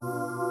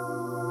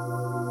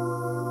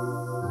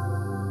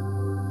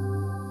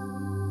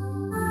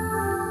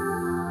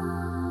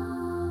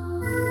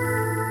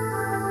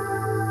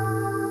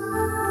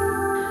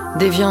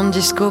Deviant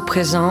Disco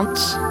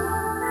présente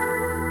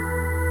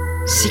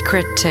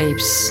Secret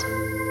Tapes,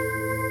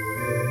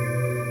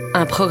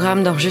 un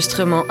programme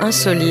d'enregistrement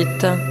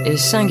insolite et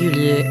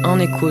singulier en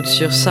écoute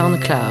sur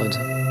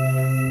SoundCloud.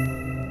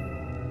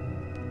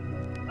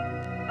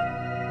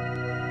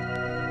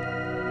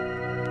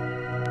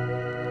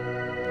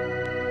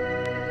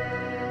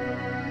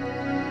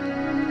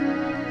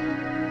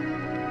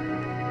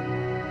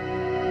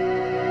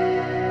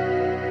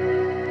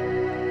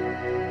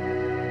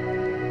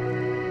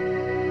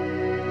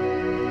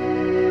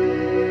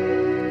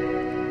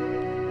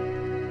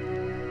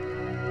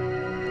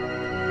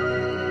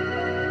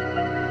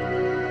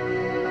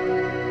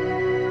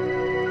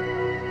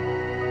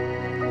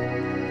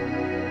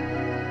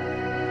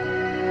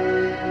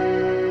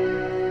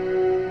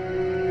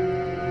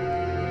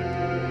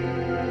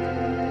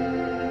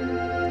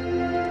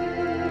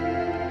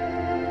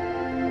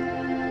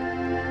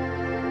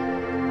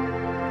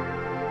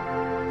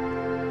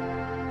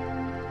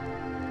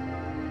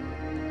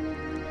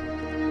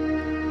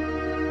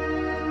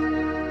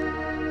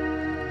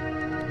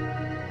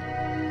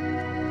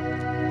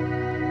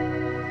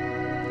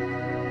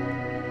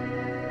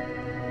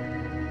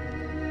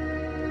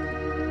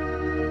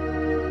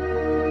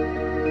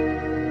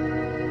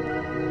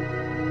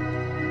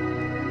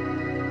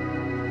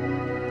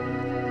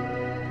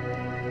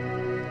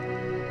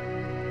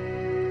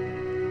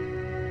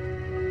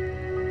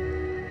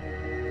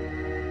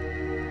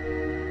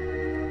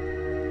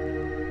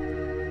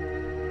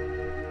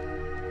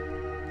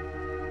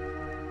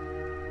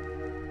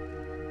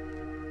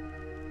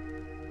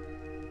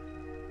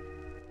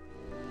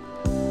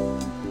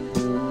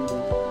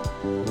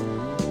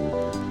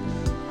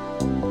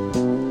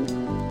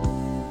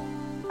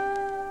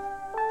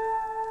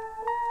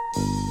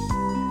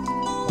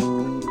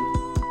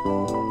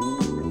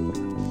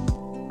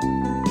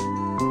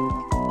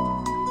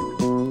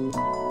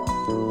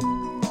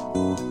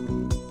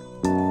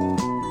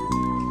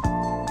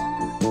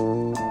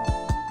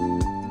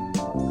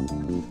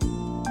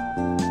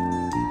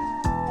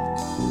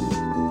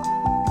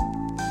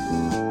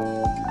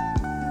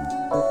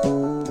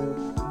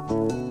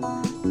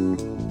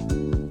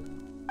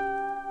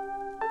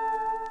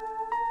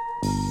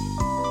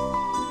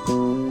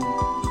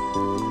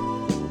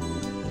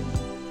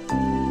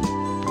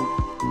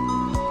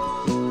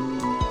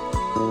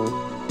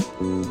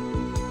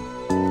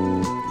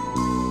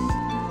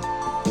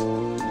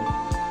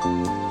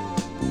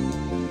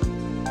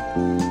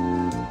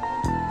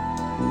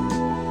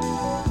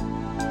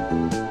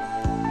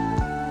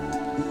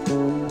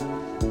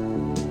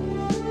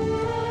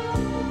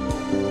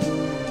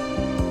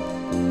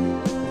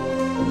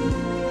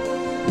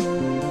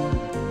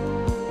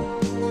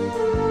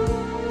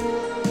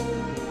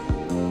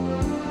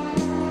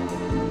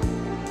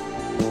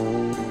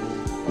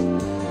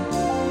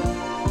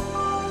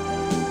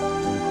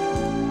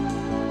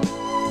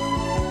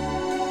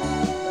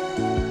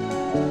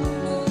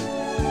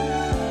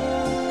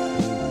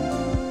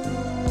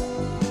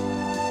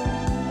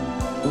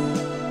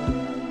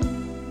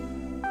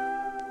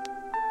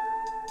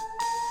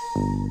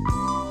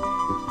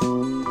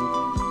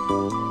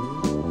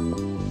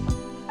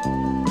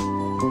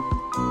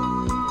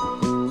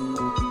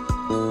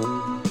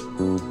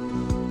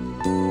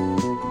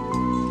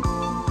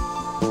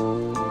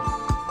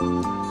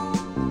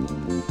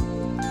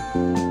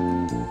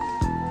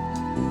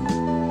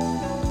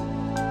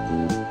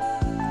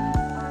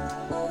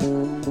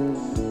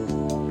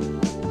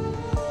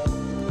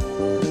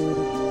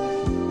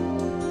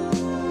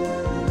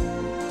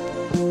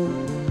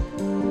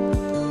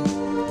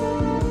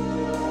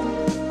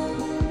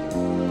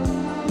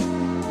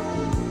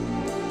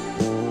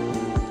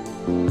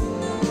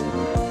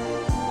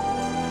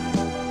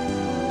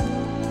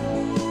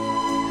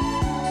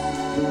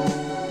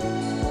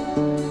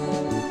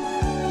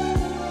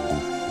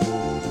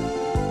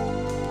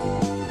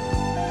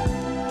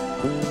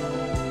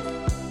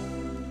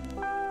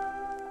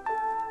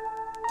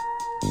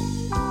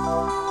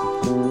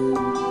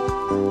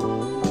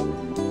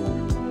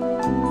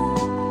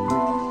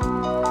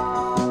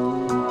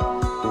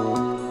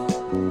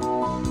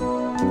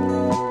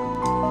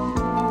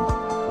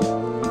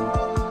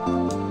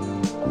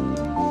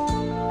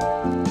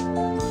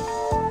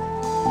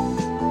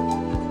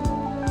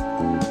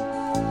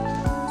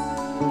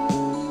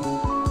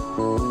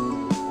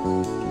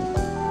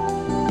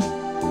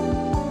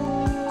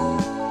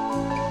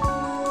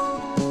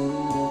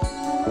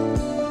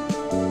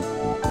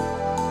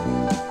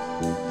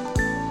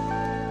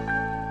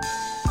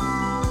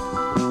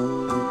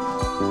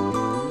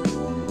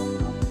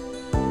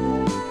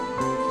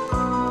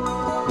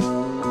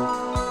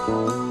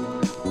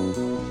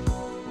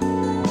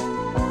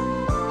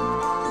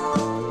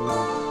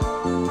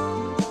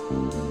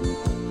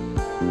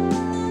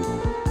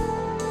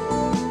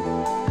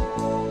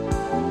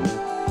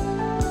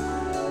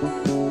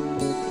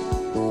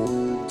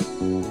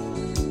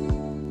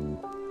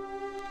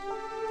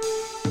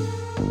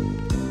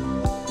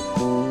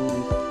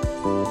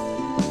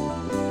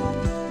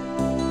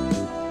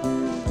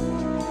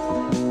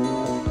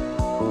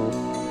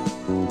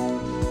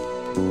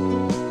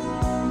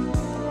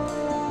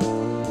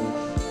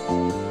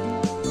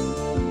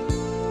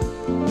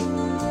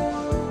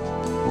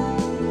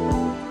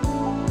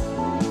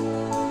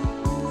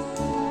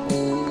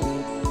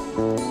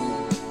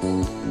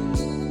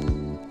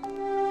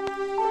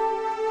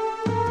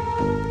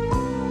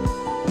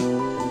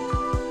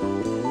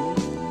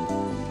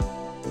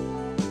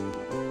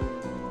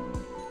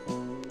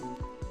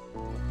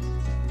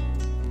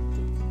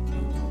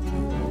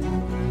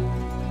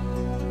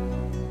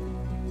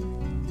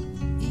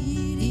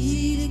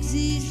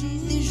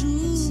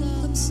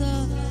 comme ça.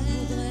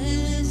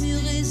 Voudrais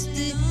mieux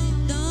rester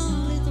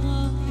dans les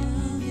draps,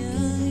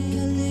 mieux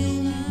calé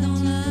dans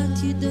la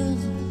tiédeur,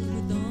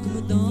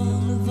 comme dans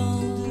le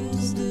ventre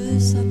de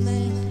sa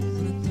mère,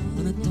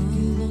 en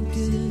attendant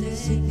que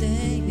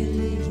s'éteignent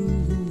les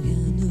jours où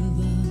rien ne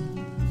va.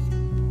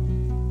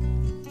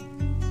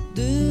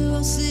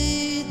 Dehors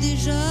c'est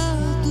déjà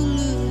tout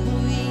le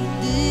bruit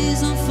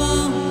des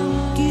enfants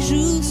qui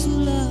jouent sous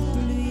la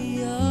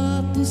pluie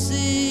à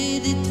pousser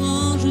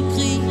d'étranges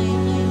cris qui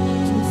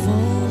nous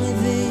font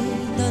rêver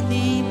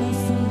d'animes au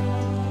fond,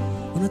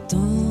 en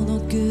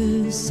attendant que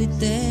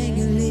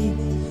s'éteignent les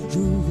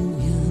jours où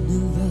rien ne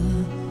va.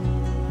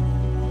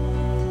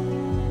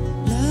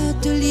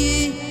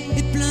 L'atelier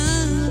est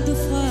plein de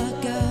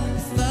fracas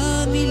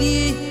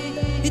familiers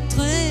et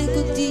très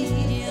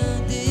quotidiens,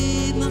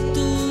 des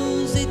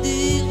marteaux et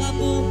des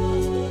rabots,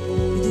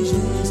 et des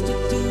gestes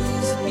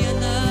tous bien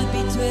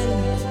habituels,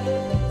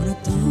 en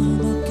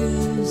attendant que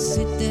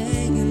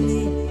s'éteignent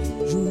les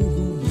jours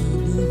où rien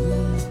ne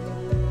va.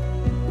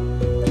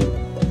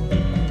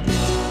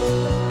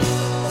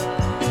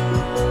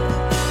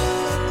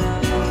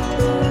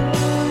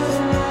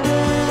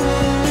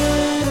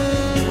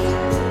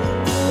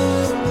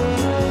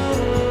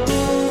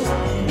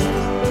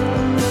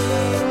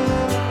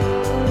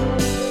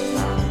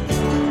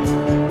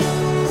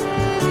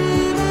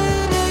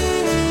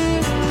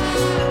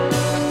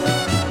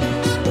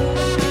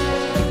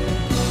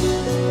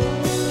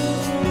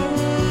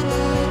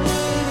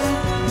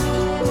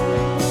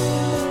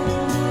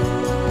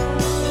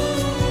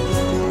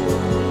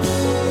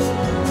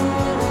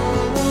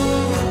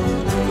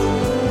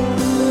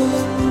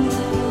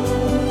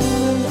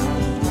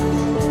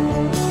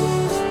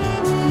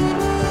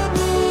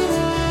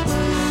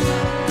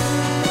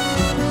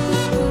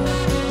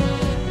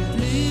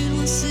 Plus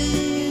loin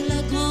c'est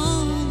la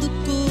grande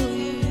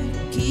cohue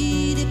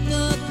qui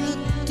dépeuple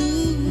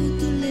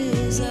toutes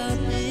les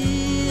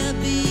années,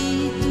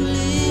 habille tous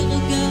les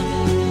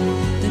regards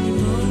d'un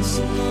immense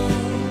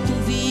manteau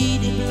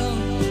vide et blanc,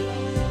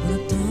 en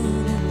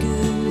attendant que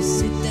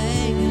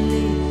s'éteignent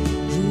les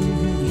jours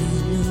où rien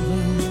ne va.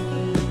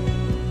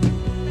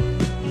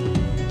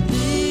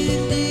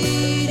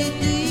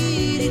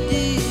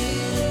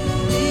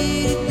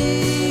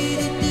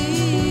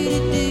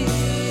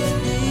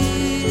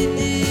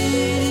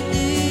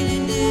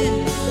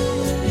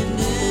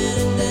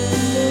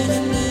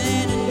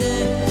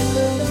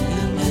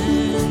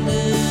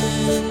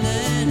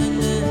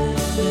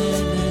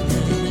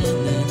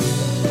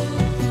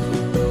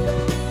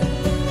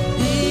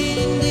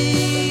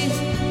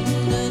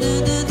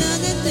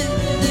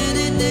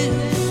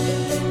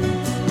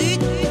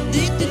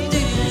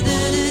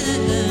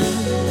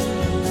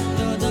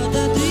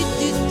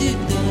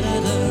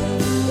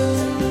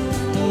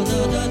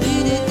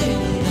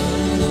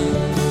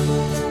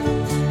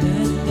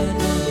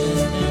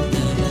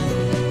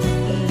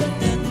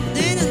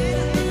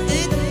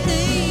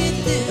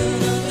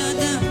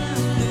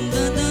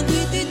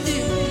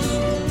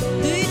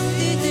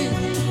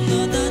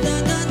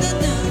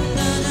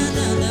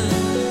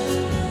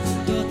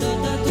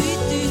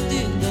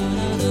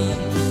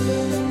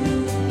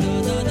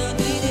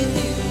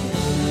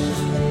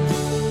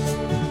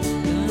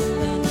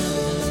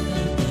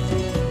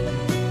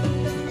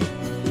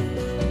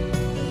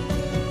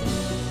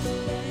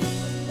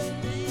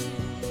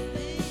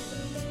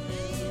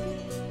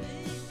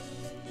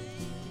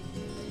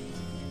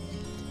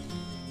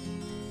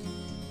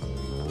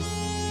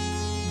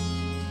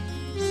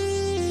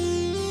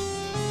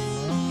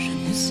 Je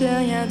ne sais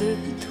rien de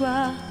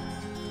toi,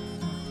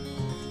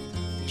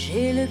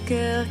 j'ai le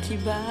cœur qui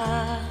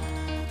bat,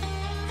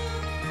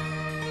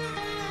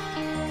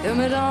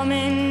 comme dans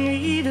mes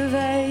nuits de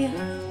veille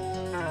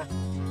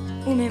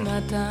ou mes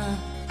matins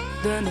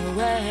de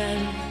Noël.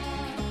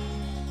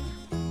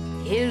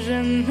 Et je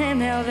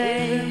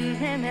m'émerveille,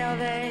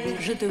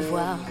 je te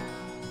vois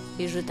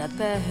et je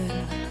t'appelle,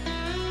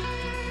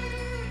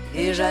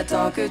 et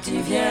j'attends que tu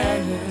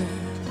viennes.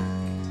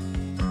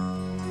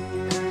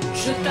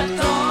 Je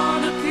t'attends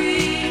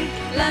depuis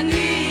la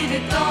nuit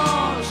des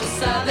temps, je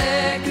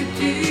savais que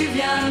tu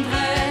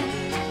viendrais.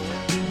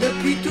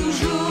 Depuis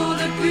toujours,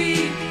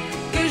 depuis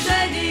que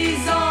j'ai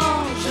 10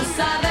 ans, je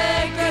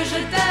savais que je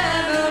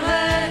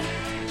t'aimerais.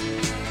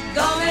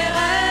 Dans mes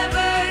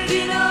rêves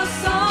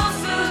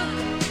d'innocence,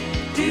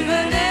 tu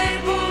venais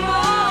pour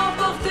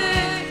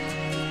m'emporter.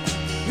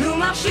 Nous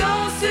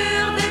marchions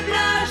sur des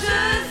plages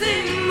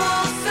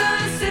immenses,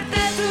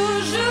 c'était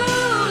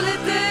toujours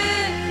l'été.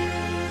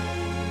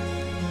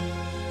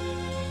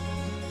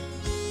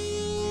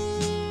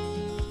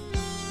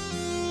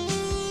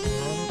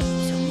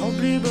 Mon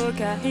plus beau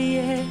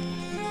cahier,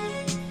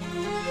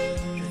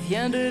 je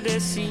viens de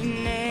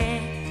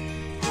dessiner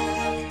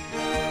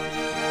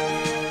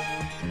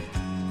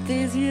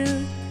tes yeux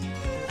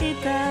et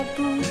ta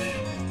bouche.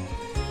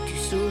 Tu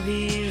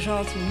souris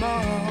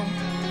gentiment.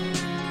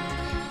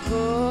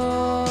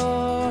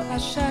 Oh, à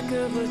chaque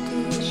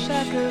retour,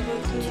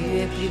 tu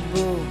es plus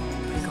beau,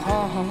 plus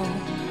grand.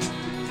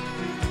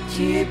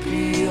 Tu es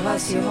plus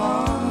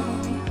rassurant.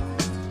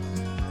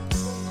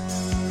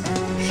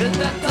 Je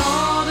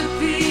t'attends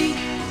depuis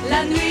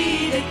la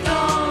nuit des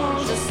temps.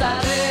 Je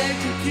savais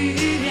que tu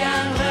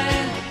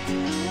viendrais.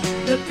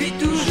 Depuis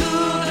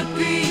toujours,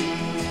 depuis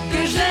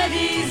que j'ai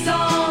 10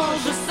 ans,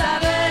 je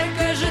savais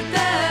que je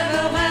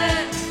t'aimerais.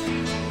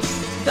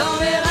 Dans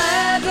mes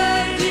rêves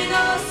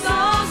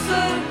d'innocence,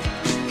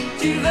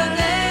 tu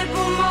venais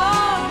pour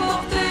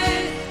m'emporter.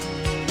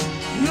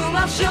 Nous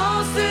marchions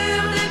sur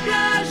des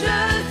plages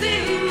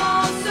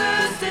immenses,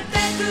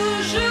 c'était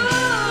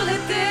toujours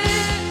l'été.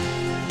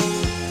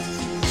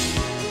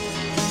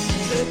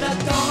 Je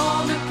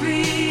t'attends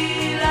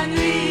depuis la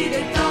nuit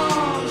des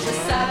temps. Je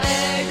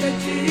savais que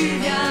tu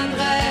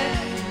viendrais.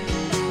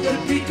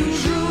 Depuis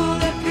toujours,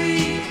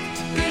 depuis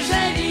que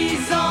j'ai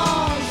 10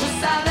 ans, je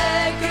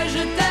savais que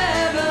je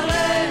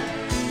t'aimerais.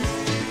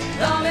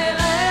 Dans mes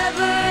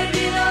rêves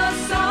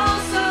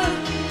d'innocence,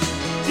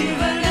 tu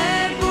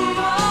venais pour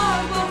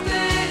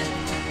m'emporter.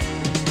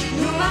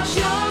 Nous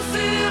marchions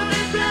sur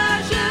des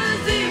plages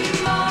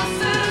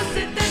immenses,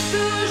 c'était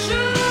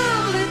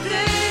toujours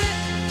l'été.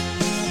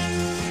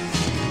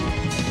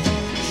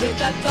 Je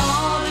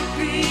t'attends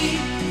depuis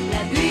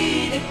la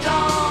nuit des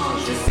temps.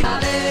 Je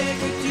savais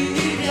que tu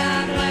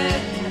viendrais.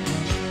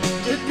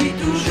 Depuis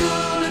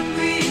toujours,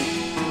 depuis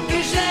que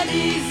j'ai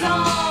 10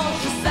 ans,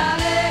 je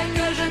savais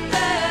que je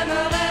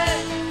t'aimerais.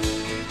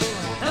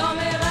 Dans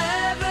mes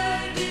rêves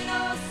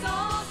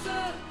d'innocence,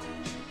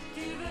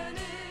 tu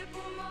venais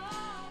pour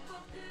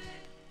m'emporter.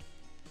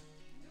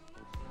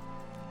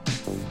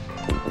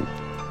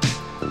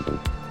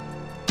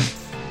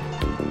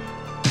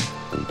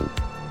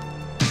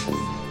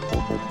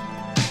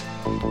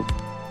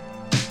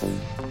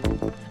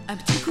 Un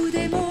petit coup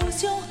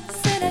d'émotion,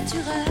 c'est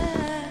naturel.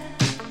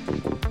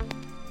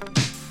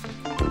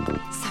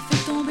 Ça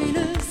fait tomber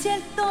le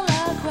ciel dans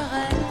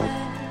l'aquarelle.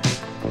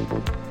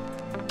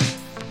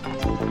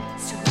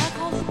 Sur la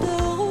grande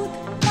autoroute,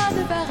 pas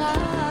de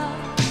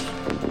barrage.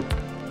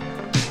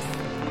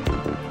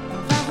 On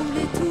va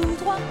rouler tout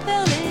droit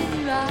vers les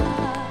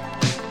nuages.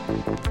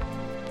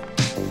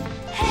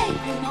 Hey,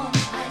 comment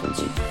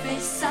as-tu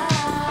fait ça?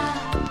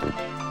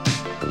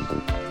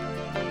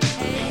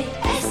 Hey,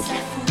 est-ce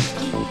la foudre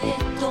qui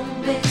est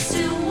tombée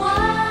sur moi?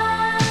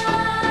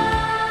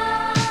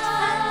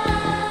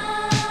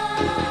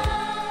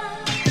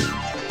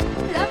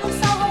 L'amour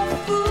sans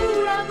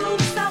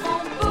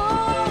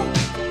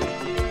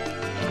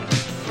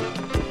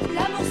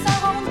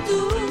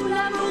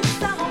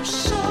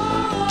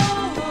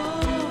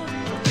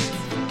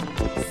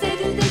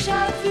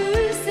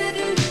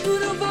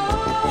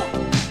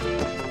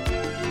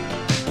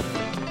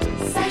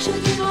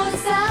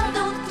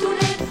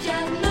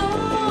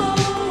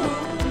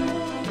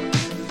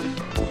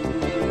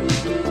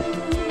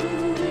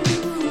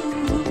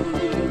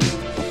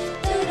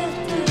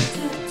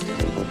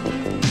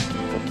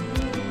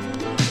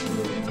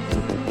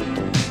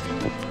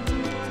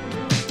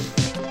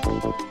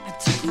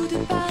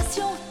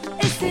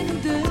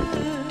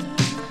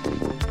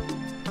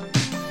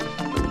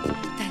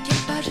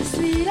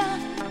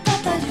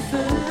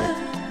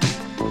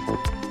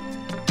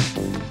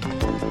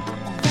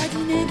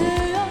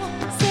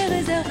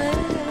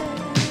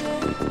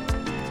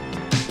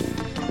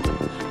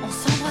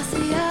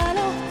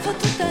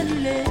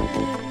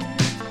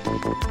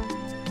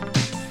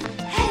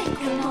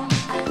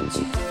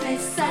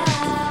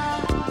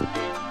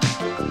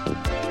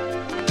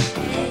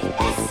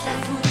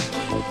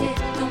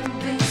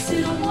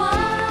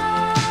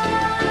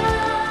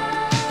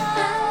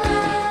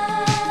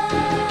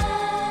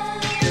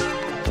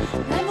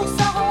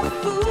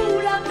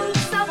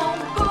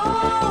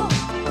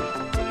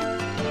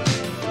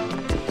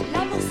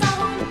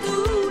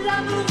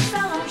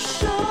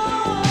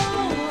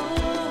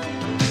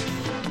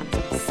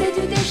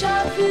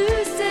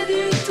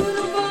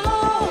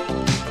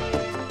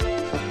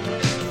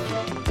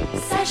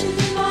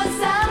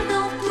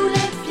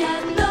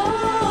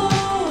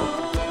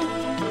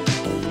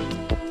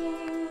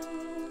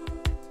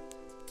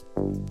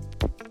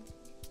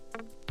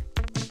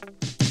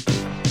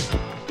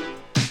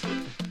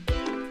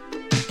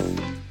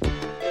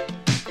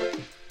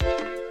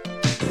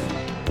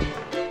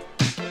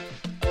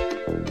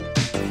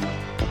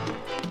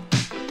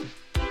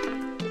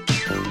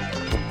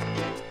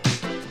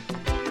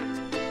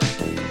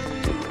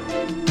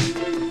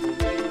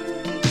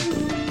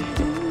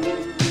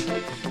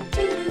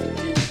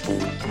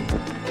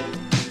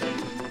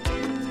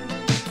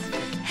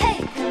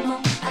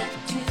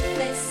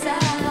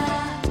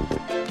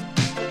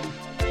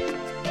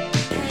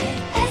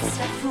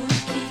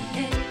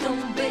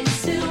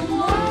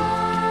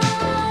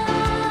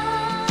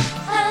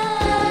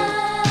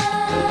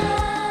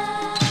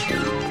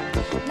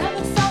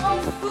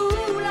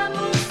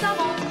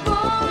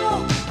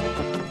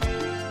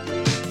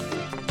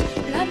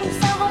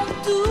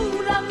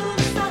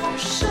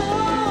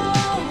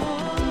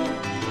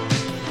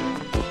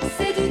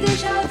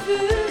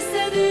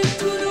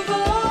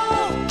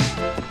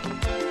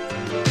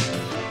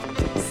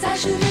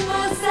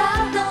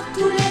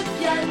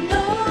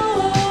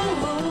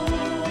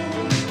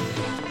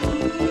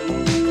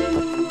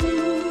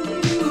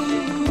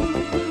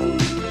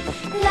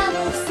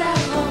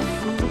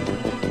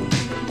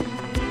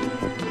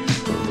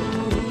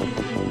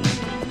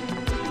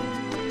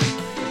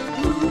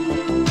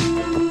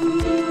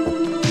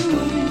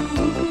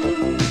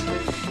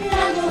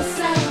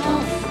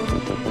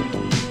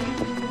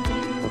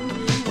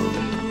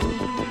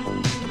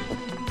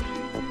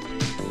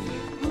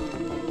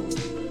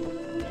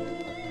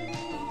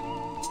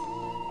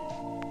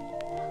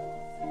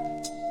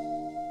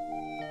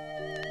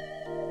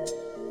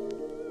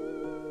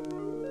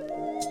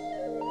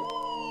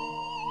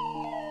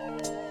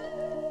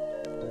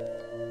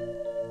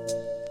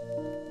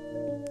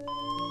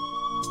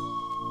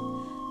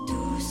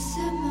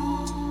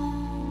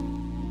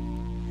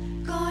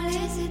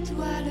les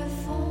étoiles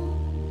font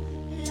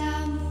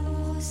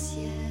l'amour au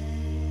ciel.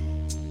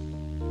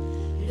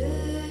 Le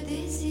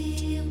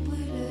désir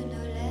brûle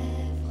nos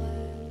lèvres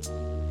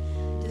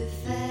de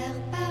faire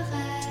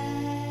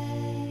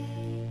pareil.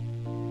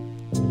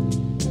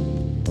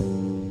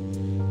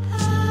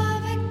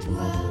 Avec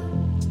toi,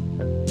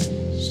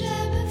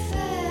 j'aime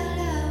faire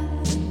l'amour.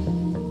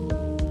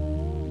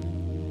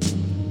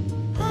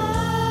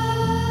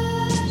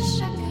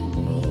 Chaque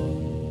nuit,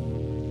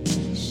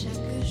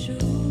 chaque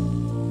jour.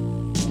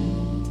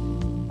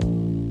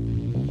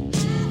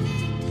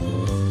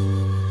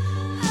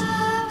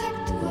 Avec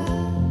toi,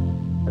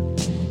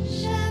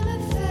 j'aime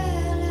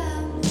faire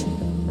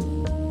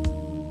l'amour.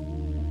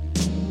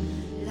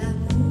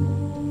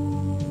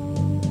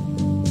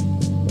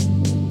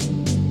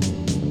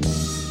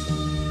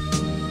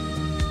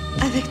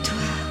 Avec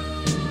toi,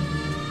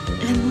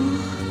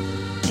 l'amour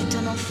est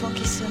un enfant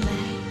qui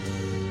sommeille.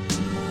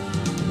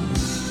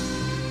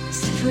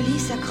 Sa folie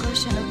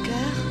s'accroche à nos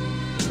cœurs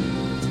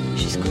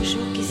jusqu'au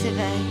jour qui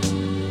s'éveille.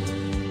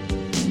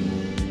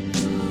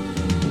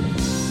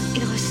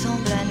 Il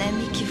ressemble à un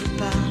ami qui vous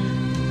parle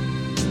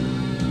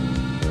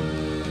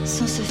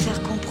sans se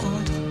faire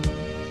comprendre,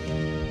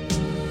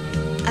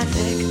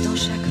 avec dans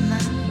chaque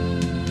main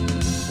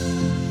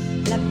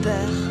la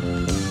peur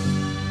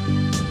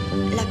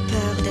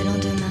des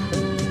lendemains.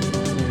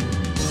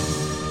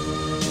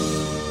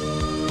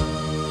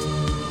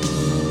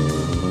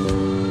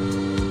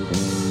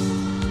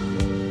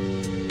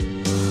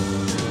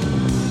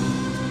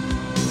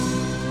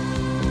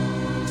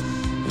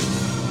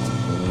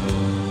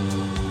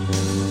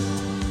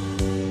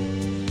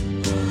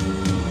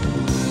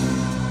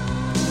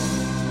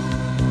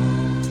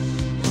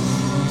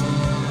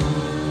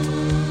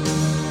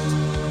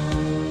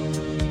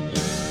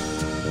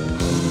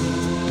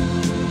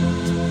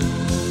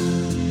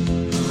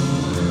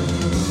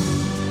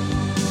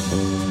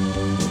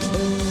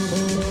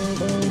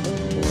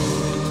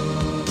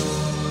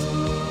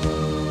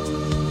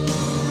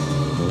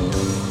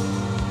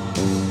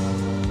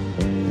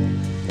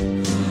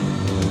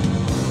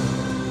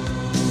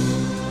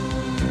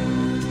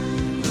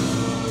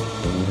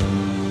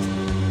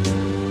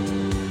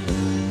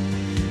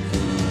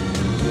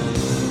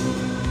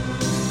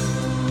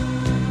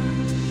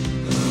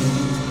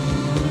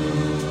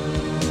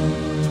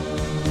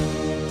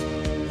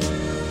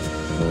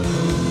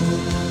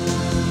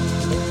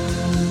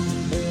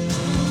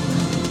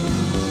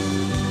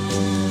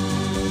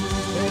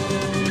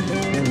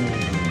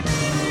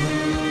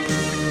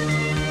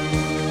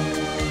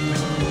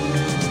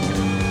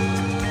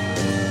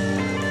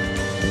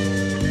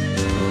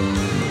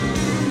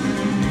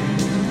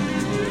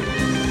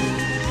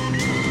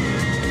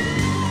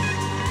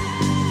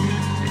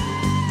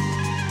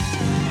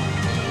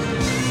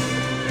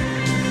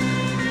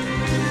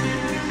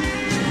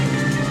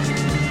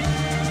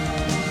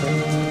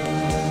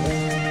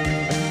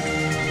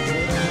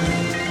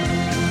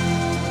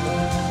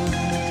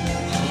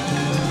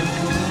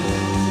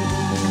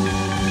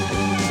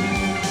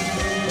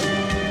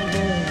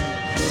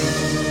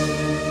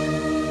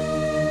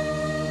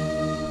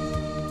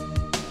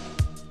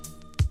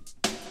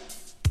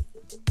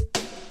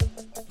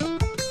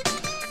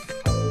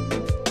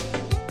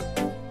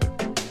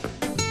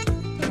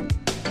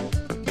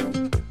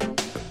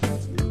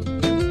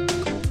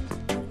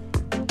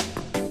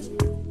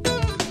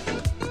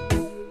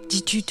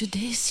 Tu te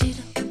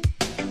décides,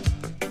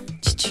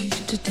 si tu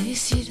te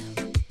décides.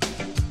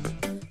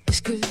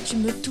 Est-ce que tu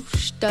me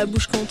touches, ta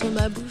bouche contre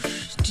ma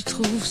bouche, tu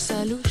trouves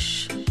ça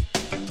louche?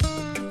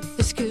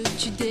 Est-ce que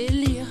tu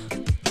délires?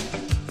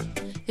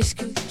 Est-ce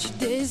que tu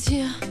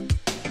désires?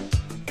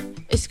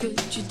 Est-ce que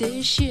tu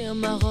déchires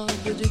ma robe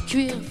de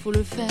cuir? Faut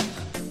le faire,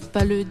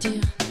 pas le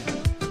dire.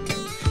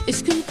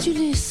 Est-ce que tu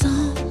les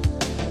sens,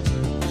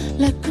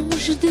 là quand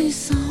je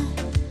descends,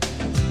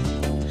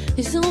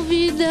 les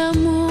envies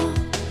d'amour?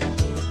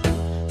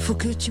 Faut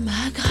que tu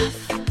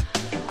m'agrafes,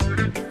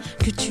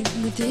 que tu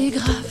me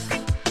dégrafes.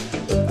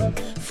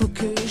 Faut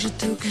que je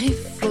te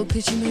griffe, faut que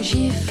tu me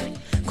gifles,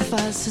 qu'on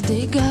fasse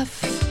des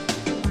gaffes.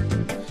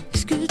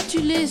 Est-ce que tu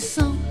les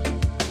sens,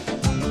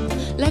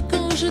 là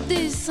quand je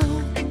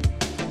descends,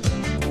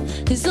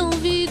 les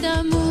envies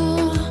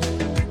d'amour,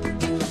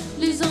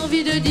 les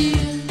envies de dire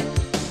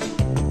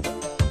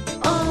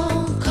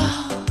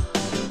encore,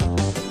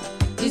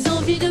 les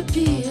envies de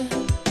pire.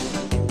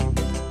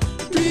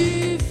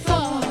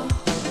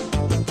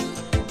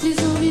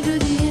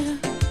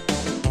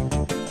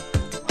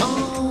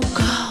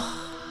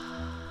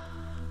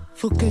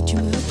 Faut que tu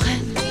me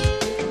prennes,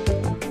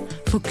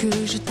 faut que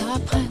je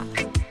t'apprenne,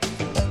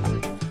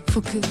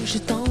 faut que je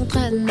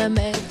t'entraîne à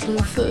mettre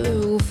le feu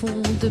au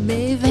fond de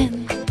mes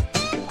veines.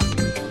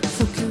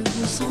 Faut que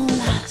l'on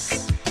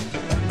s'enlace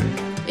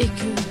et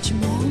que tu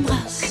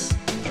m'embrasses.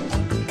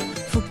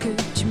 Faut que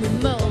tu me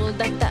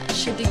mordes,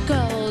 attaches des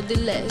cordes et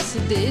laisses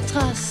des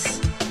traces.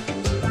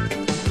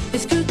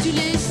 Est-ce que tu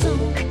les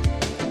sens,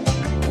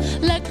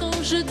 là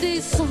quand je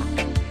descends,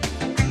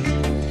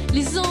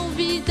 les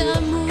envies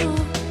d'amour,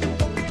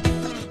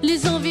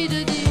 les envies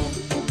de dire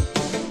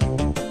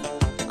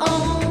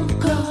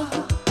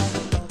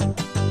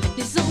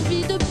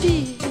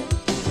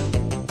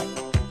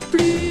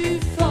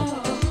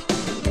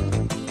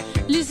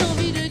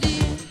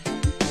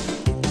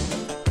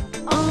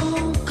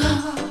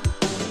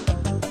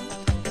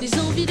des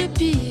envies de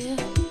pire,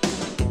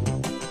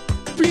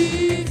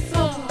 plus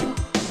fort.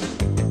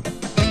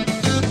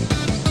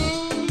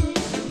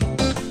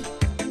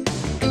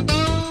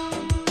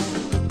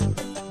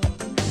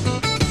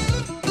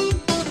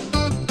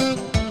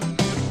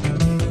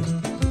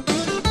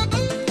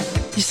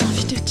 Des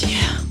envies de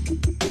dire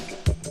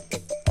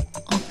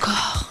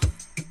encore,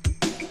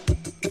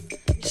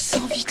 des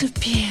envies de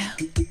pire,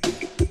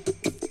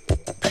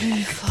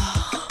 plus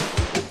fort.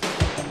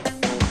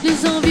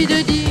 Les envies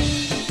de dire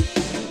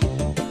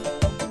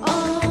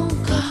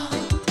encore,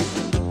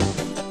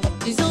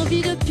 des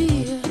envies de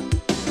pire,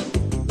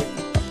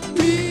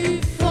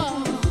 plus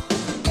fort.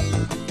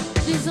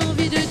 Les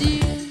envies de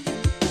dire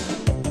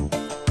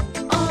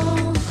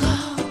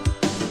encore,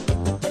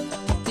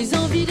 des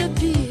envies de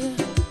pire,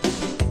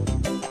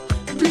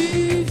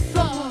 plus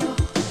fort.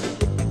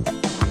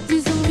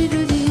 Des envies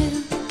de dire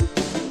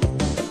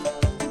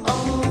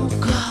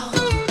encore.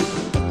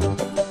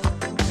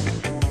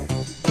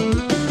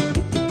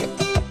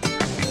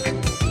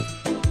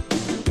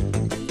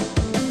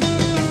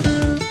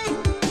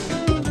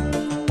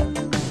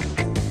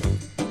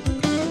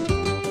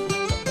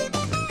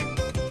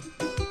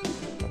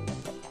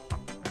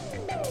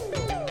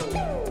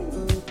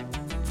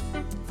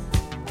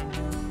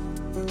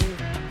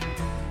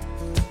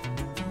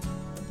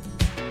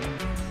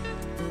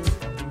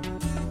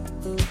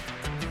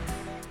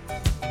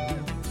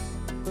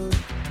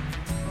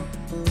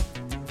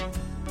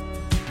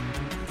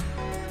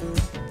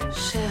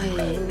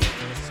 Chérie,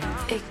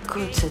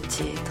 écoute ce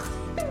titre.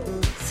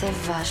 C'est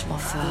vachement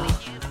fort.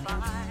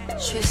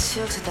 Je suis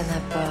sûre que c'est un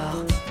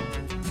apport.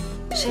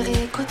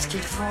 Chérie, écoute ce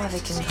qu'ils font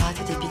avec une gratte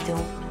et des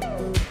bidons.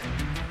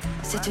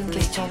 C'est une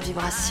question de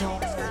vibration.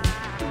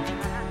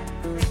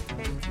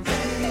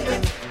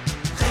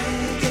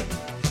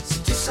 Si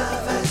tu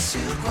savais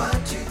sur quoi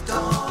tu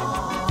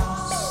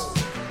danses,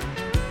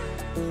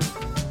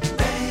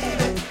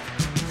 baby,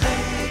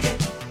 reggae,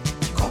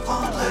 tu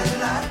comprendrais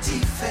la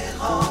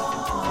différence.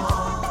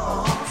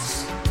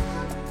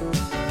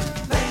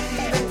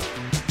 Baby,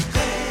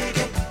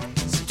 reggae,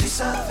 si tu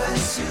savais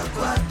sur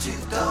quoi tu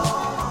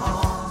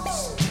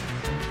danses,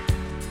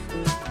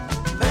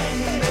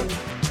 baby,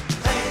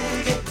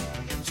 reggae,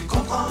 tu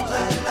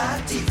comprendrais la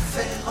différence.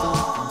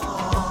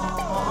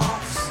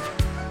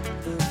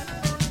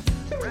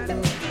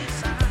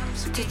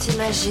 Tu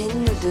t'imagines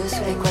nous deux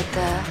sous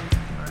l'équateur,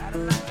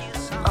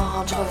 en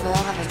Range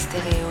Rover avec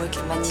stéréo et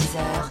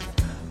climatiseur,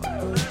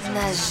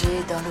 nager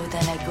dans l'eau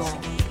d'un lagon.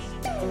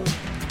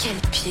 Quel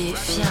pied,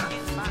 viens,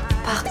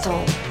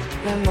 partons,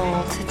 le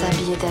monde c'est un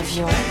billet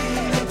d'avion.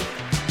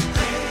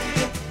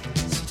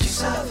 Si tu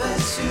savais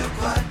sur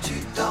quoi tu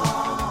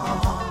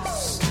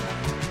danses,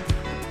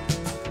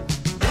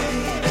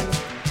 baby,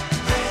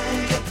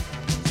 reggae,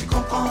 tu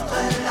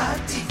comprendrais la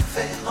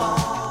différence.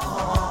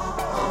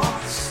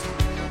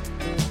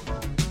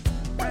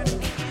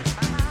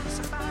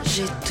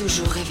 J'ai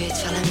toujours rêvé de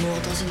faire l'amour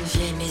dans une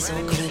vieille maison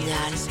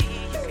coloniale.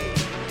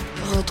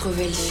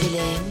 Retrouver le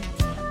filet,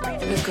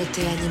 le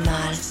côté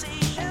animal.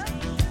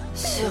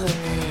 Sur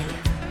une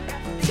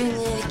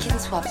île qui ne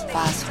soit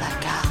pas sur la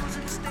carte.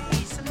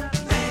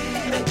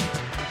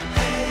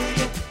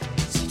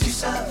 Si tu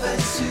savais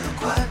sur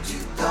quoi tu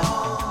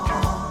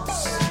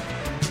danses,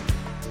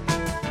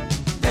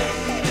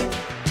 baby,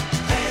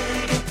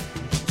 reggae,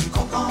 tu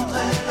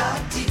comprendrais la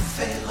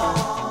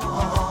différence.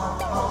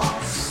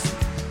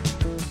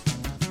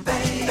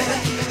 Baby,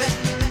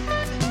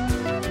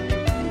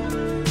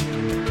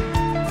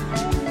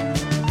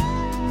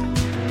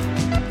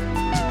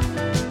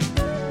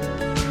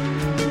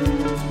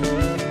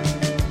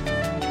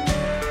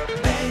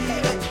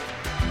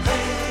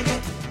 reggae,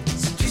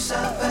 si tu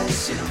savais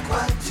sur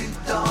quoi tu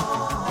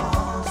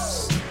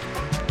danses,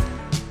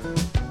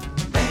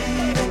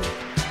 baby,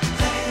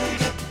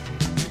 reggae,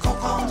 tu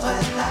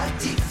comprendrais la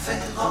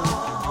différence.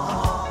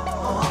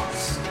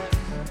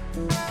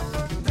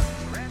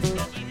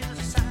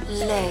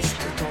 Laisse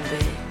tout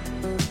tomber,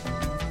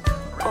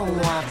 au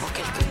moins pour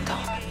quelque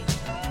temps.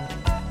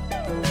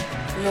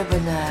 Le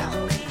bonheur,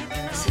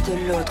 c'est de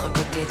l'autre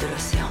côté de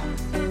l'océan.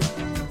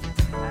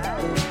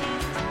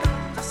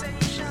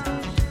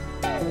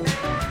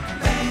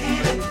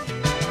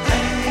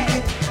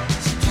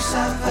 Si tu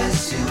savais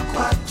sur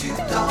quoi tu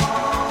danses,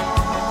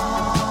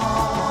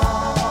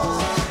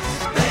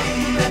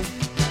 baby,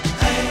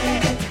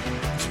 reggae,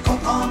 tu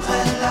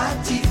comprendrais la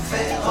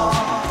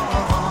différence.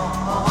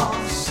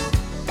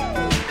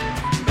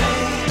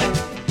 Baby,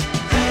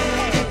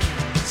 reggae,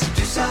 si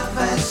tu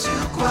savais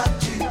sur quoi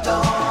tu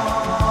danses,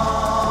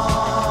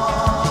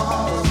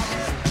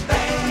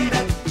 baby,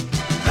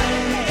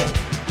 reggae,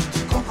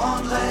 tu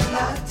comprendrais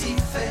la différence.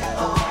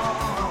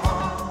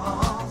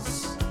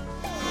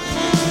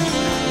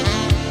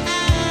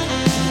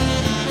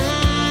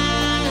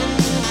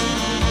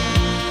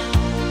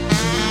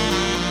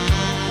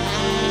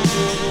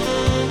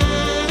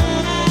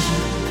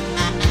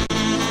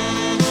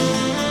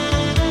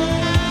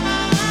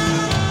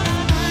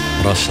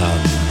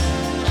 Rosanna,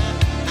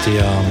 ti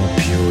amo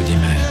più di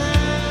me.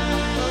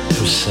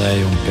 Tu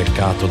sei un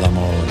peccato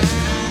d'amore.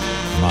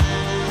 ma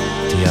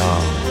ti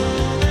amo.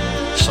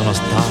 Sono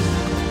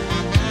stanco,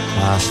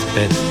 ma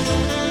aspetto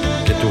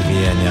che tu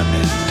vieni a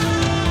me.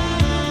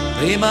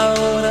 Prima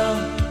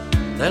ora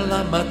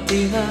della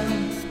mattina,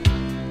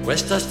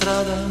 questa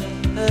strada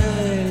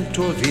è il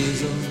tuo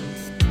viso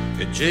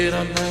che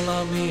gira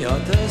nella mia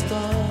testa,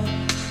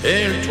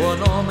 e il tuo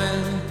nome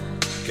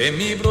che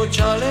mi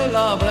brucia le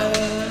labbra.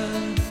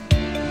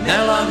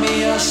 Nella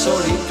mia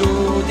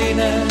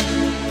solitudine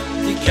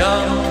ti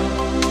chiamo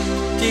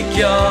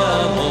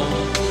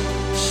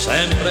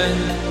sempre,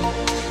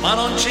 ma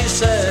non ci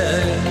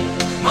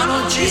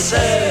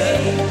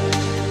sei,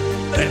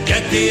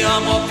 perché ti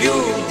amo più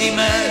di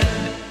me.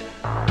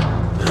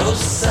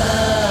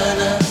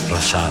 Rossana,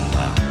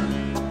 Rosanna,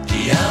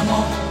 ti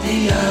amo,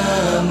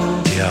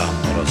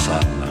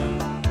 Rosanna.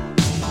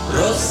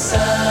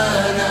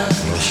 Rossana,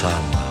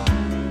 Rosanna,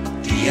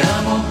 ti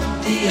amo,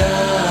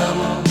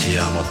 ti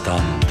amo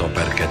tanto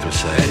perché tu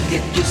sei.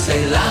 perché tu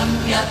sei la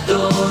mia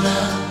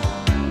donna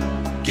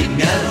che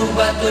mi ha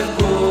rubato il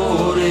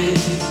cuore,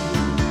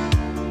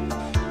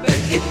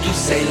 perché tu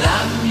sei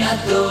la mia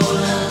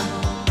donna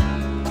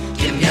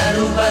che mi ha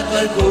rubato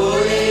il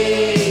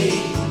cuore.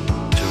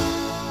 Tu,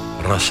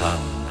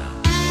 Rosanna.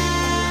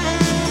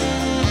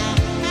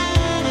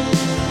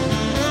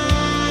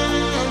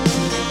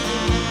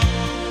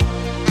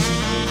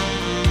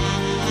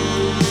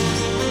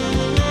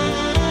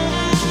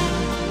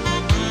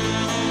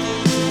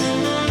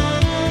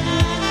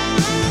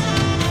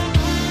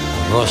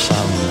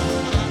 Rosanna,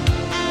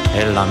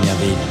 è la mia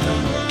vita,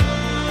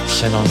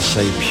 se non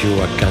sei più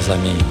a casa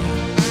mia,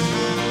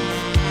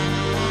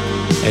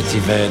 e ti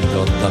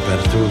vedo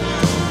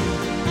dappertutto,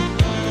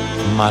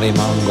 ma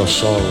rimango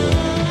solo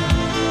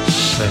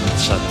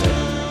senza te.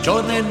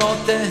 Giorno e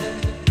notte,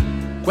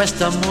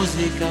 questa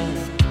musica,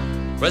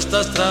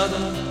 questa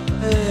strada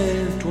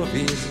e il tuo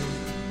viso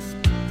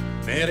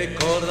mi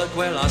ricorda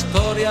quella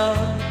storia.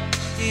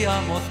 Ti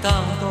amo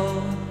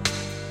tanto,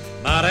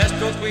 ma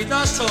resto qui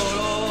da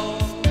solo.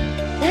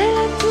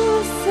 Nella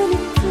tua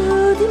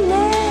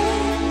solitudine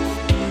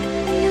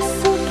io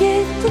so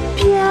che tu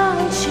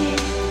piangi,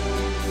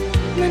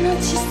 ma non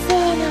ci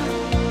sono,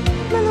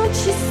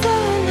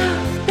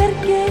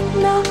 perché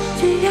non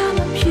ti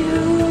amo più.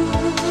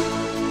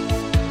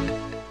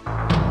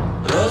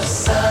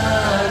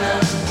 Rossana,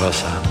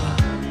 Rosanna,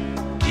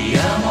 ti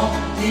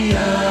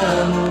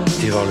amo,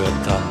 ti voglio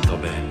tanto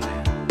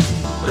bene.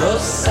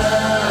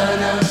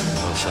 Rossana,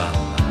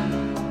 Rosanna,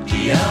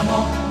 ti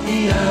amo,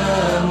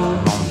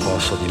 non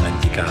posso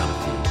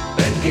dimenticarti,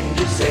 perché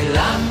tu sei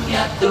la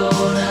mia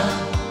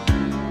donna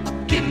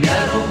che mi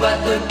ha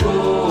rubato il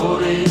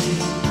cuore,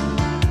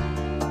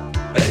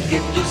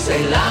 perché tu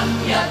sei la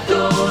mia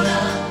donna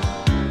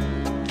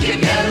che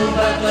mi ha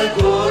rubato il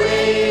cuore.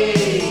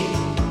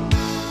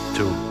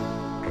 tu,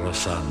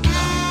 Rosanna.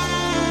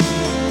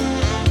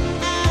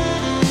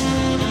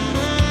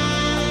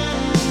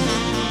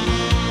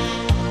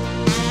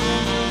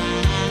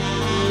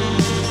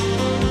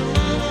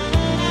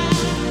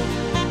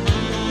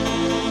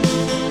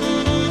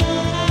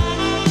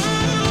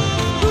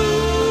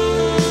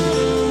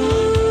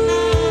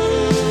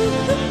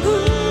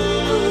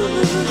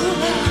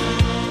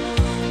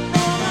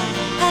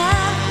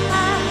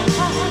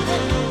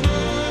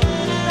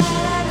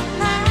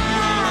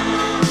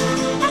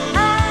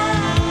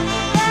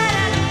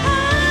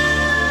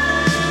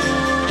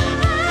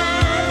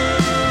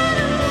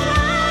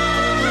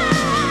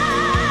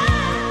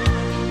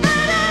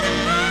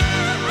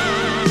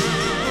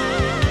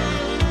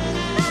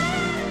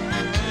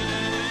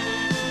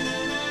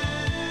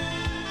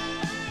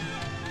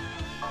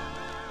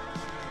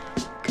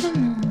 Come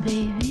on,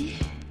 baby,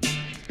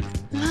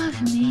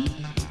 love me,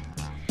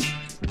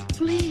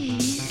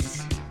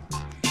 please,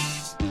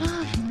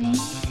 love me.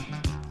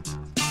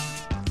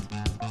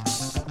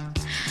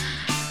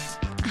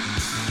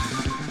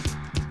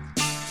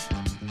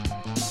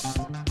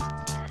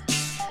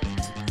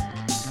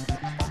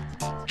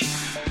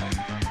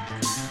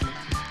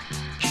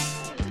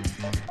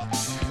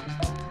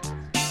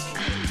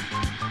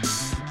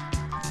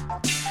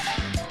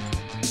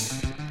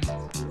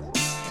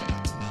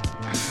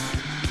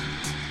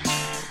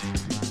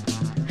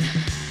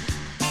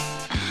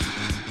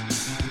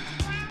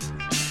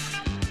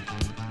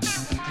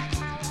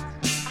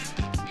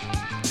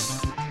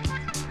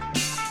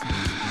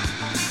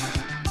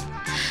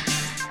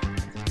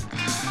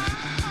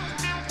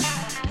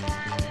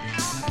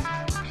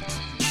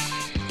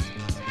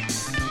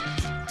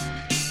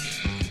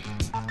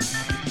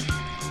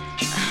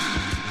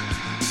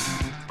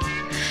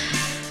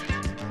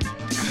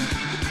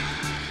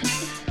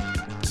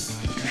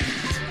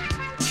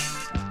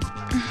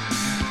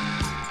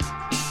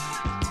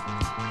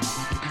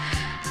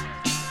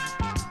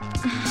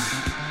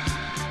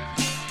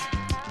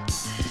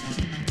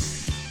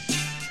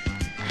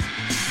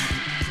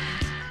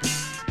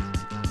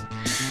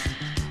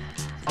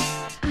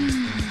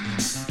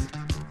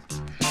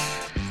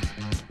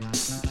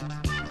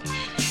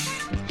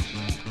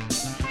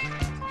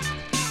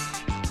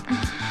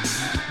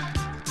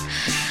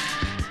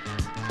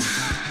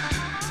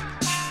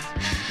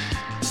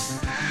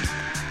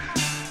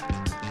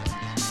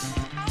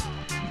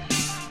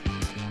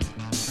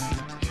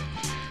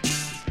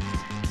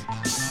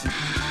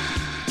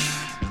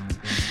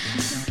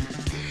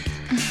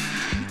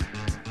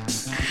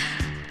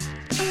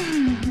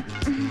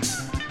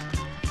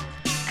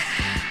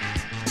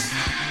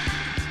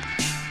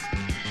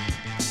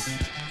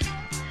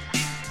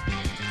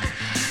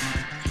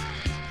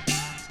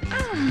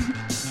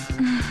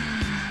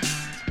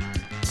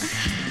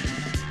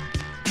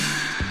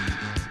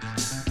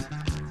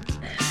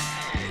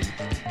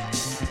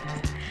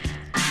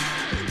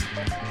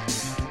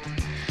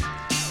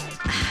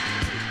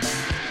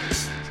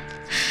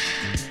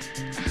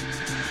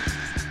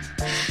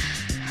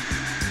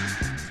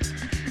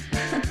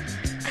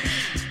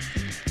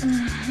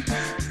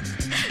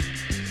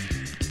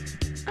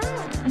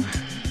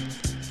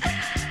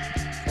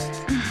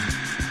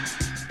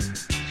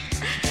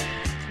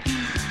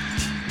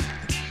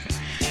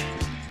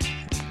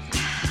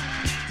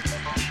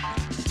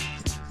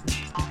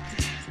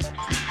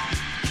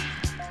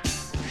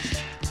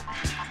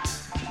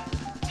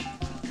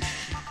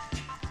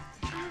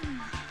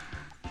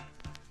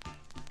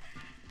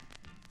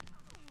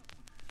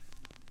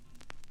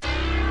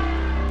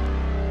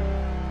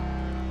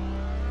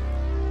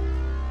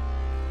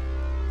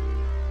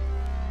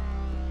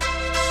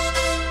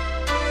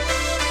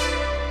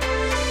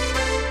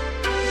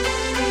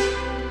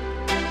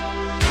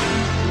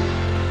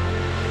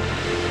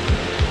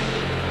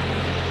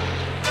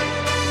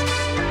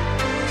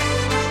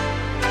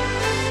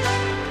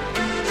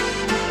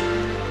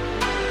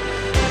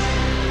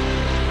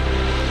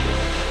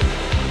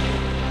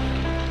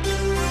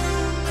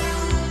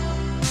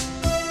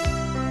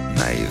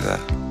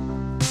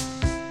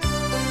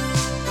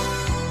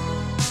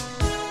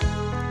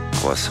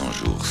 300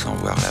 jours sans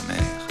voir la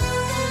mer.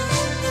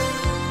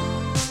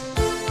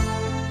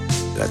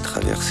 La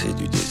traversée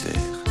du désert.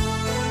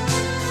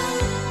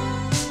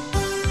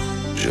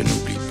 Je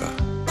n'oublie pas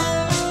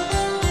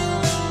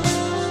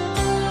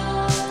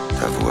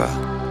ta voix,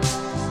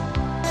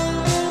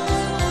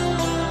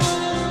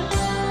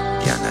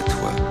 bien à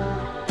toi,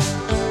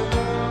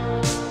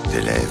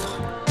 tes lèvres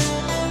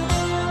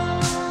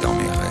dans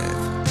mes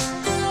rêves.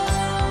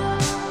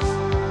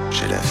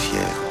 J'ai la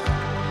fièvre.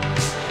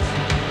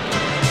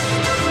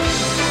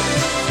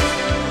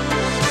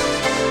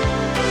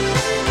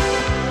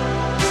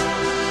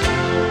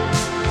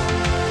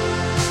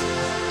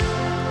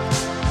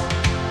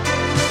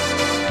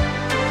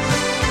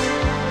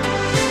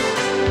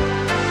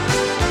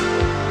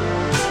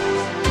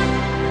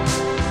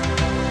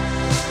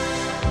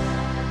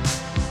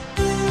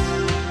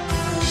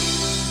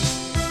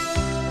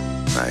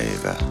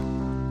 Maëva.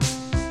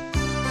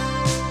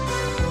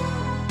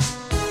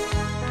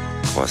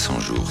 300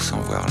 jours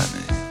sans voir la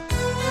mer.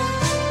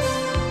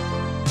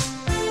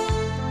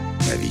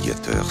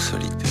 Navigateur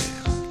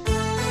solitaire.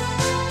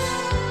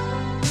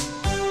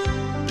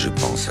 Je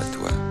pense à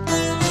toi.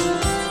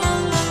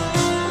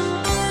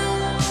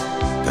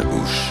 Ta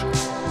bouche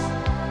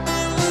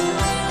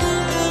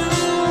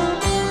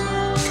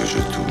que je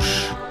touche.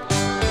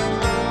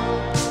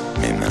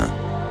 Mes mains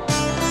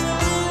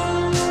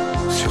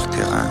sur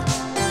tes reins.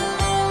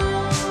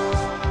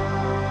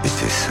 Et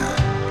tes seins.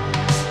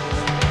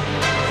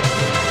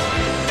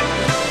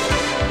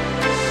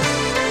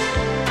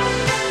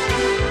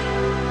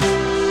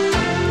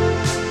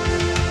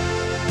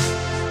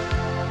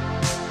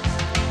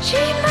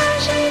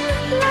 J'imagine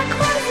la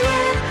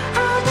croisière,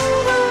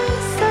 amoureux,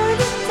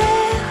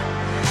 solitaire,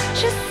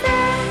 je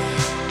sais.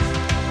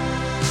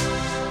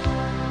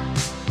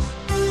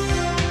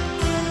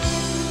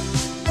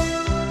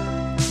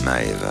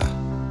 Maëva.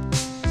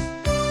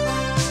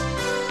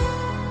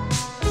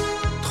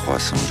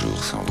 300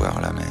 jours sans voir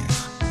la mer.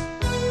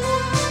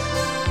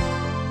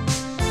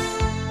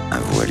 Un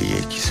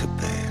voilier qui se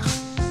perd.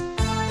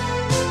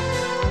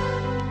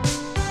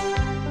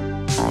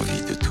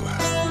 Envie de toi.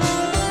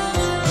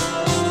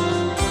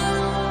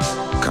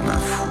 Comme un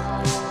fou.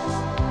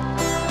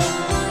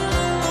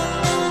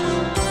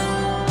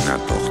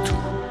 N'importe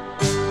où.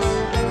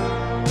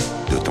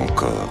 De ton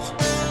corps.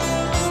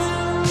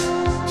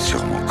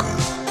 Sur mon corps.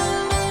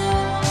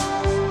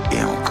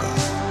 Et encore.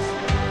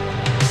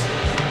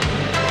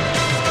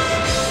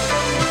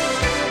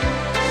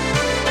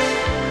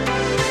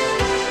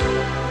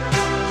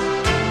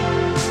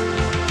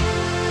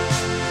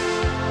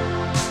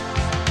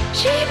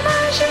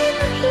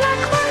 J'imagine la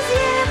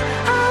croisière,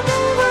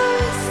 amoureux,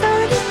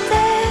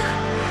 solitaire,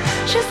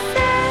 je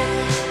sais.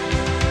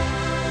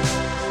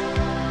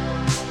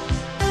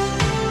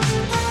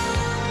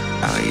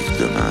 Arrive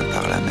demain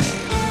par la mer.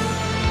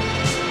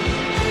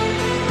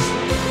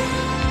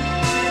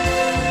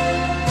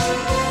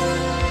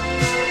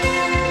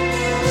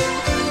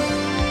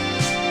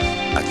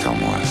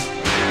 Attends-moi.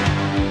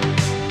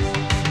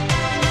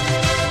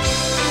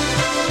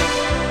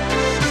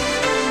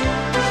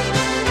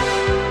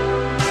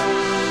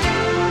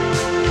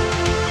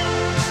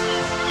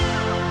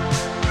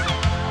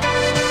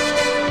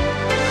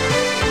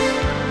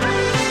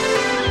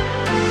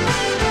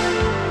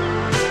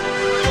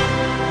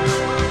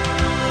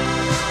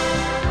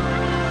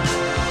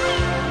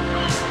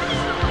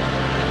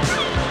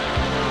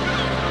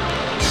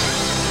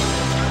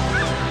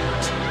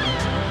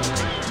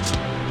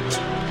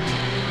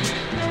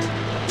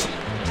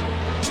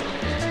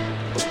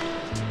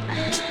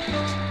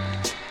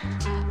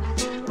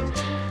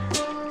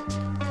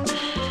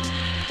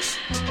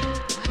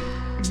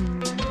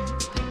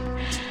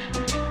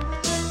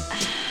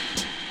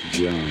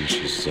 Viens,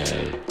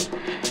 Gisèle.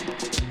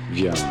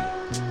 Viens.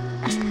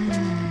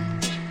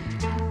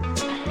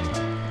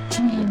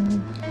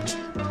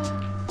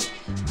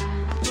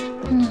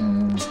 Mon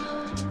amour,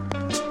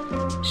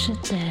 je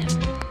t'aime.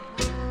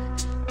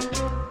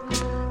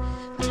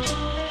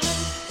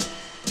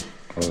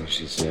 Oh,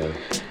 Gisèle,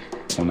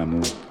 mon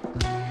amour.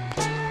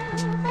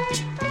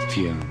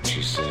 Viens,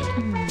 Gisèle.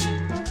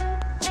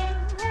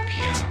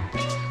 Viens.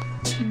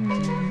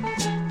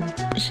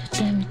 Je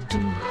t'aime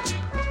tout,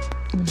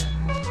 mon amour.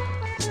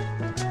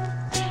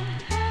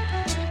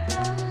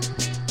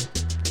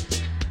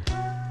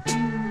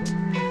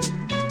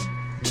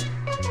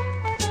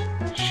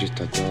 Je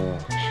t'adore,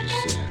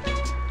 Gisèle.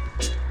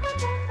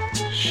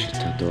 Je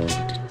t'adore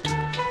de tout.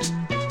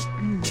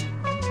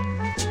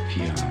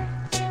 Viens.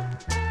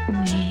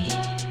 Oui,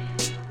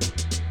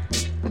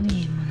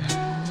 oui, mon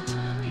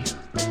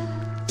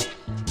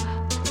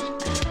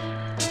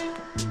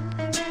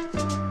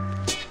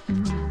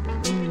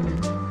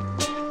amour.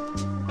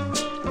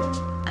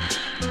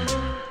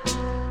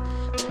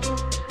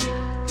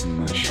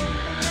 Ma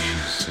chérie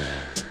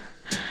Gisèle.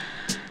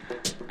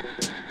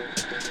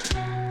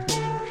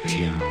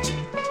 Viens.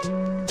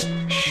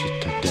 Je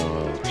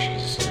t'adore,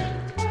 Gisèle.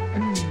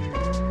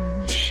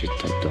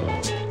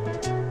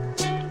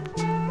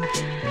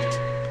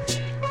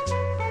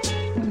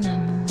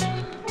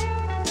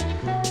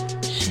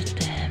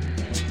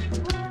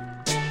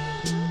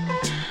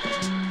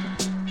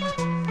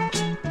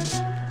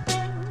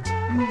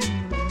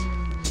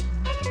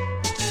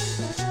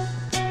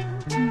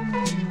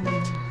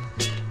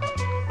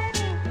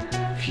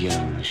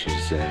 Viens,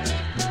 Gisèle,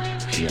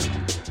 viens.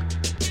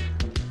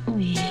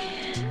 Oui.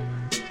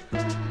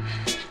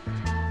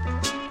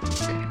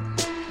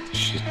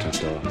 Je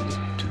t'adore de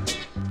tout.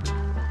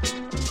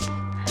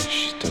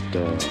 Je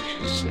t'adore,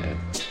 Gisèle.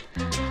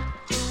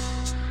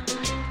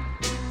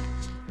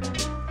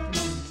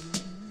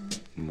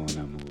 Mon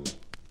amour.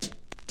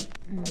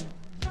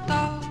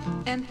 Tall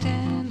and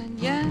tan and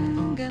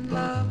young and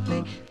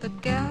lovely, the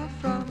girl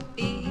from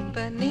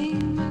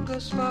Ipanema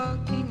goes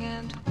walking,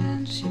 and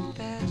when she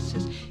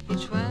passes,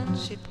 each one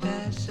she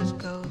passes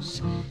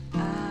goes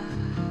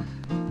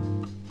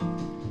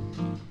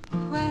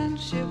When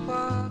she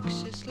walks,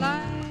 she's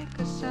like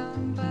a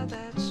samba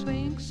that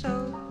swings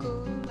so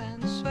cool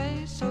and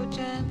sways so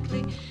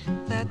gently,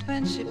 that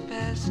when she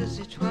passes,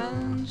 each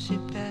one she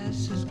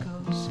passes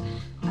goes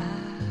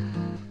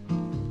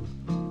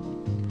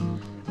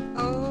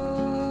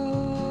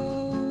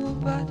Oh,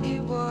 but he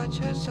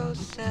watched her so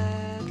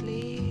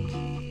sadly.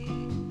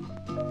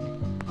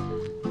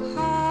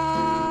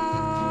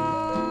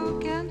 How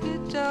can he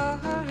tell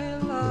her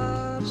he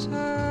loves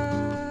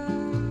her?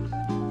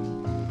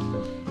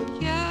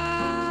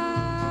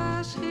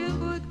 Yes, he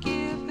would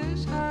give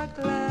his heart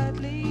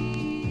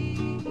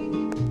gladly.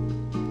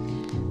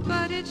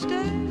 But each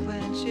day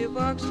when she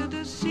walks to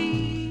the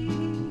sea,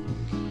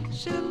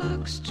 she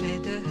looks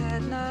straight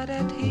ahead, not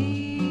at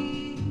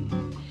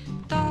him.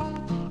 Tall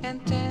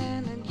and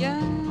tan and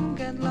young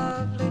and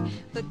lovely,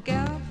 the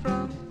gal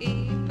from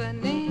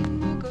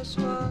Ipanema goes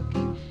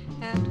walking,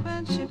 and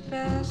when she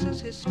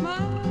passes, he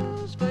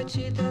smiles, but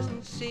she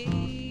doesn't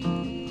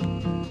see.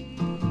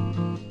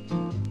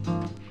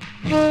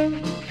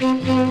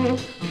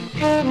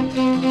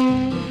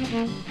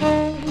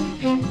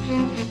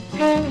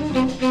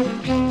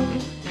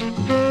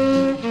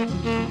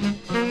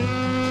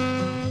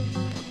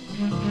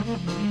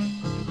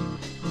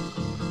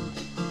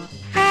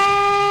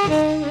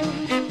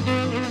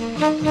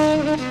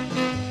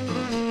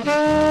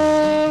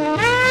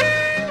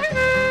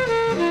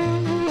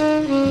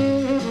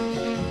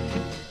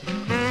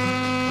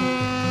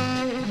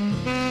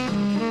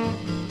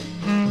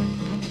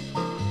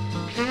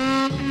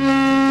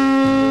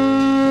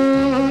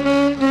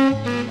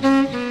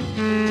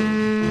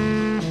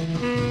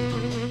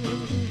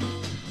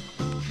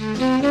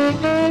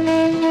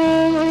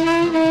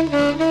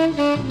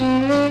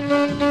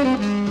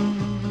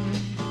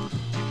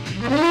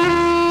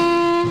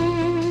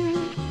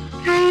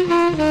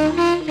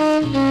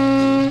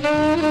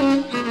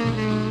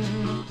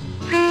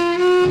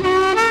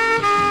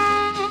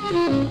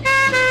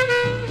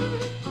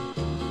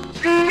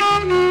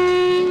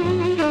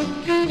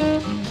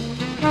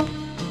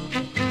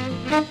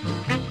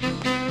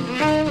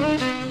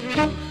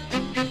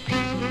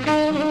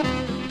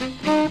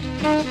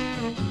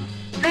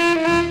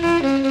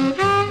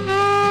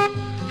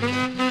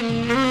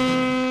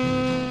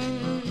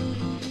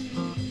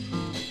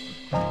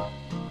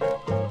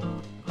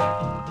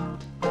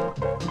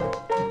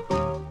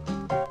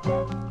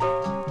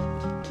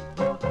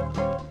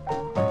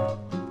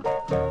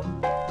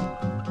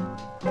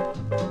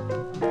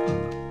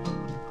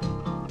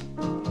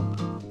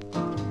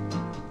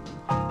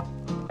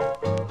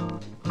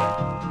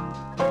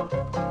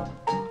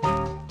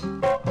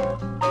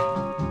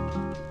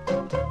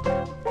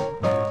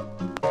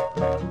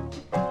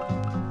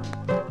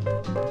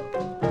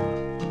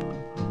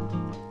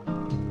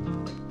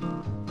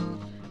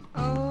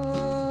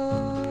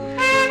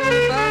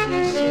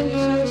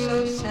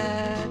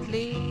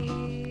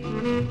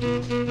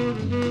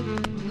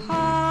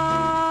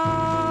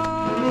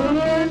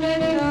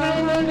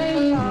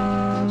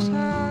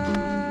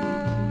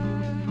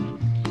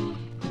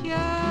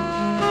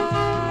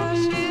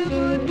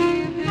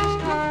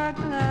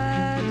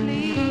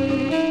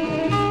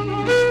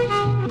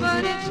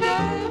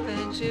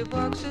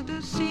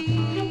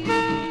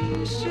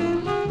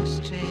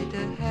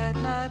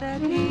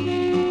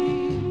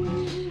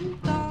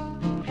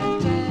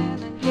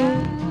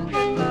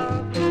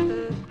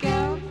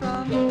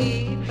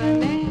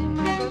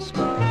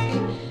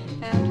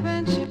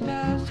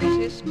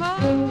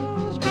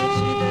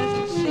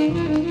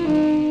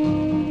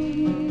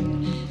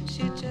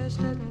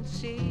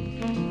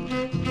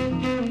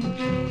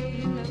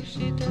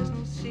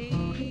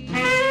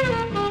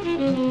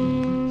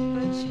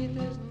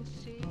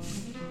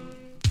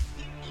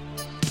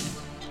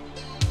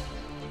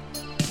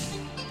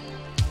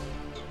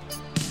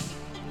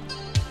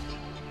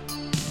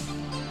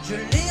 Je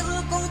l'ai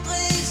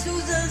rencontrée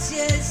sous un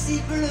ciel si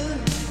bleu.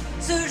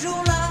 Ce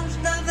jour-là, je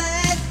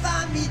n'avais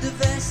pas mis de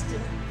veste.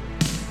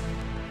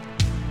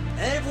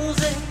 Elle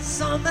bronzait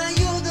sans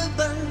maillot de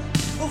bain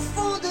au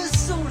fond de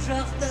son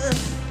jardin.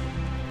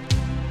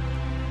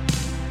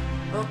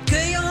 En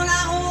cueillant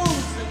la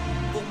rose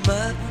pour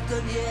ma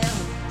boutonnière,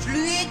 je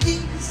lui ai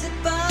dit, c'est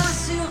pas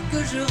sûr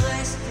que je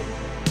reste.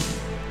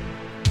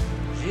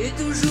 J'ai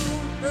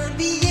toujours un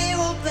billet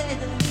au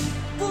peine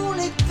pour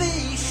les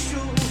pays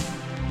chauds.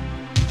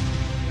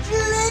 Je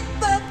l'ai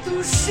pas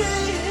touchée,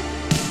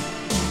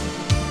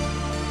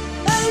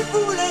 elle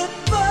voulait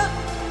pas.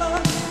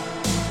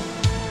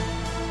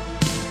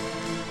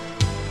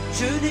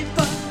 Je n'ai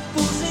pas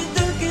posé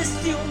de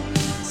questions,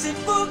 c'est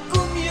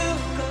beaucoup mieux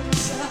comme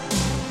ça.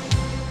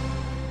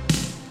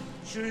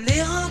 Je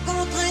l'ai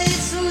rencontrée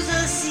sous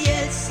un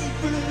ciel si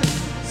bleu.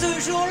 Ce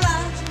jour-là,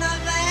 je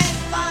n'avais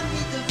pas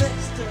mis de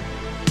veste.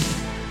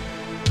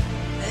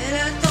 Elle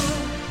attend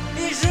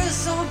et je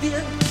sens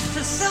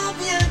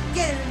bien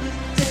qu'elle me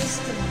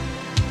teste.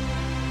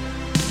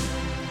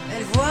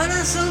 Elle voit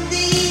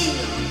l'incendie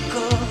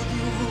encore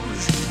du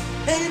rouge.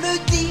 Elle me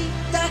dit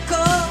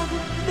d'accord,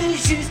 mais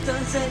juste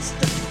un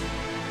zeste.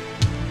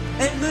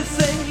 Elle me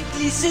fait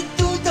glisser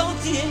tout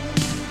entier.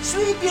 Je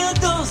suis bien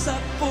dans sa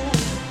peau.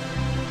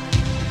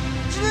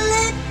 Je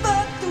l'ai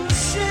pas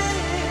touchée.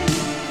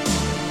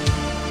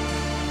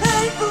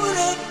 Elle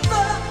voulait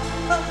pas.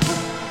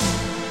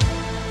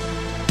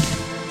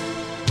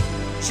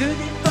 Je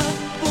n'ai pas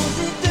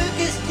posé de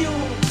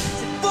questions.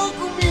 C'est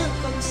beaucoup mieux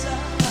comme ça.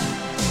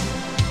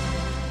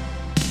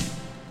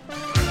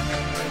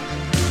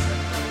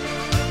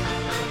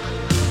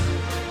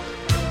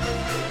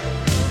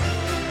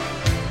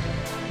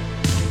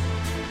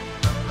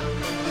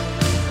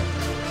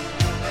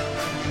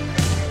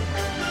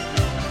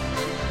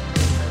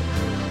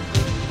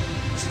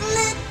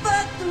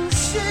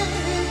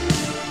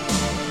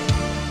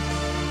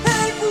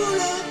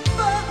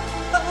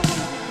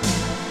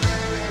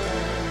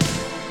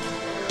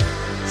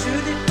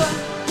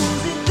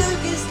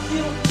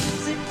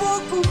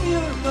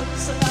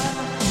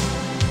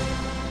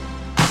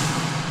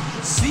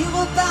 Je suis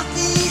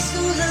reparti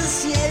sous un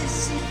ciel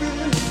si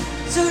bleu.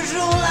 Ce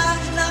jour-là,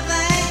 je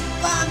n'avais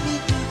pas mis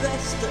de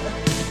veste.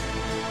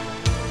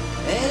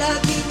 Elle a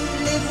mis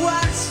les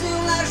voiles sur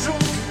la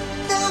jonque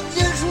d'un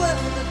vieux joueur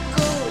de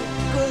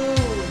coco.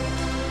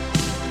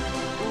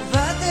 Où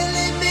va-t-elle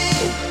aimer?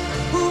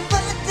 Où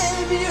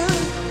va-t-elle mieux?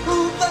 Où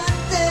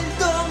va-t-elle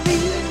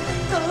dormir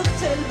quand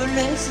elle me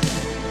laisse?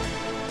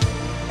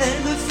 Elle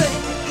me fait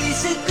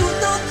glisser tout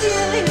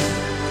entier.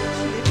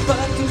 Je n'ai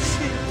pas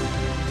touché.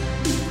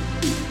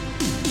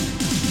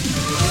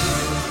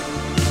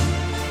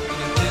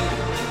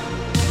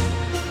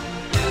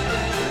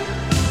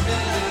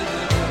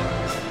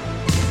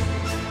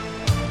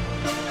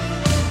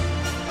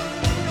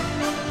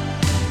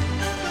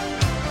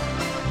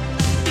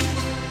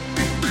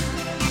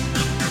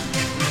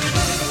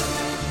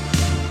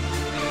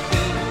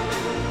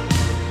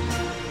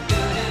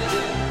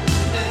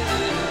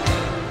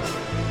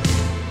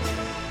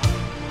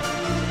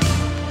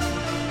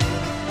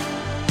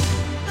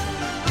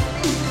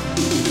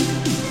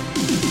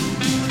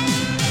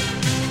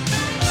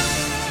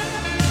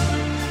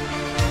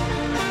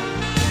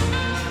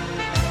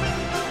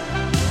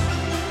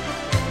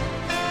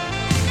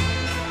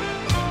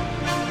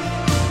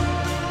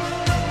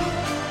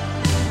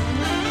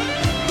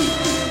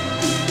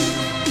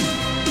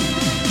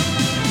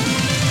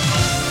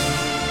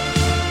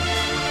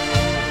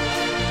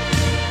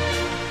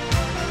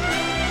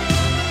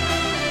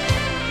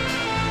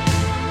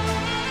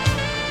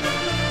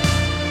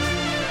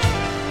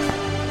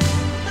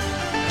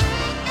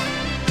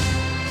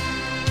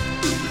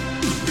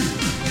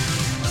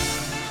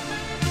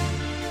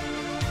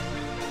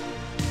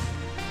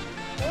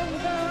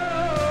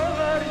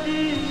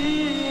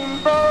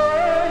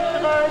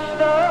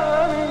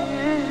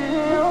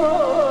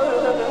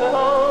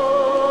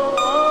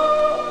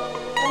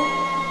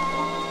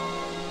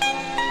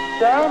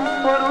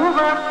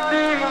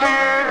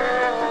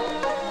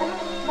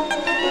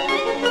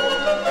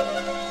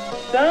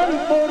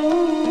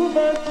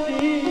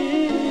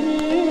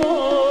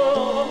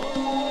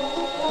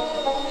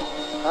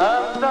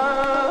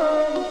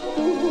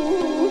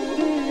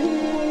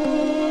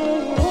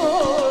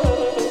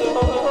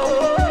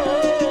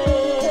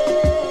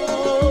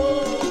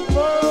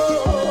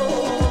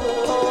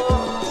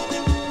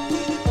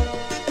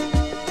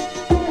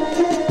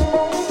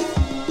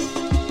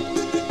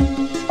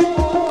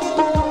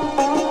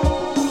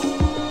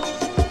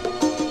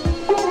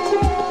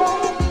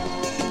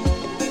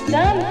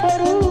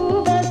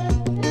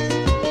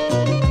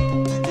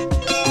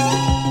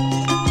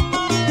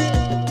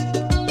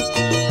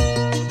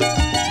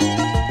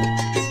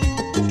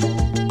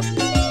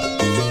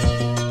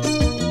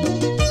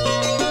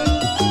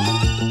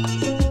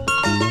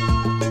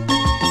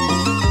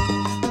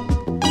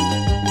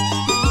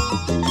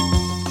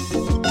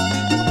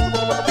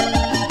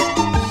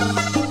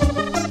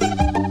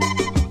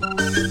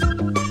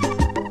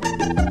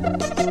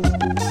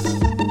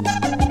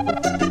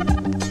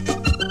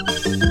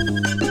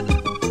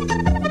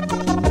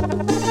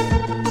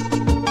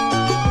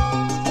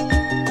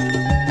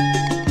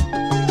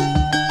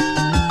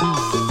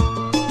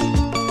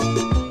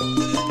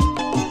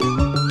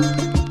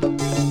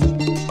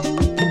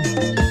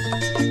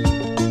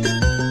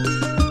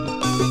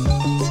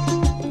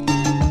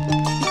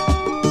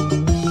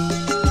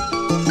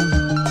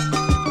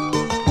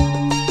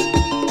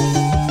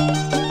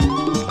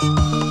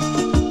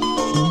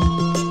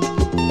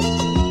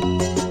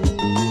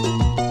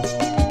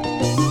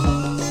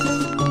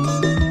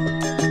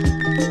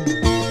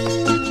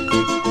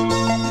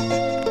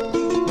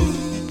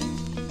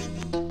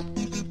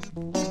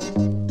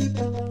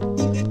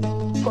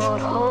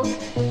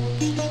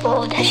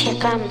 آتش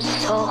غم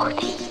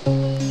ساختی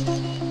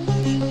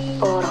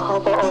بارها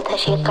با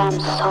آتش غم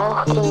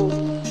ساختیم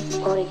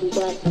بار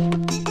دیگر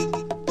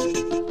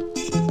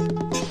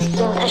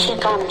با آتش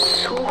غم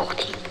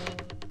سوختیم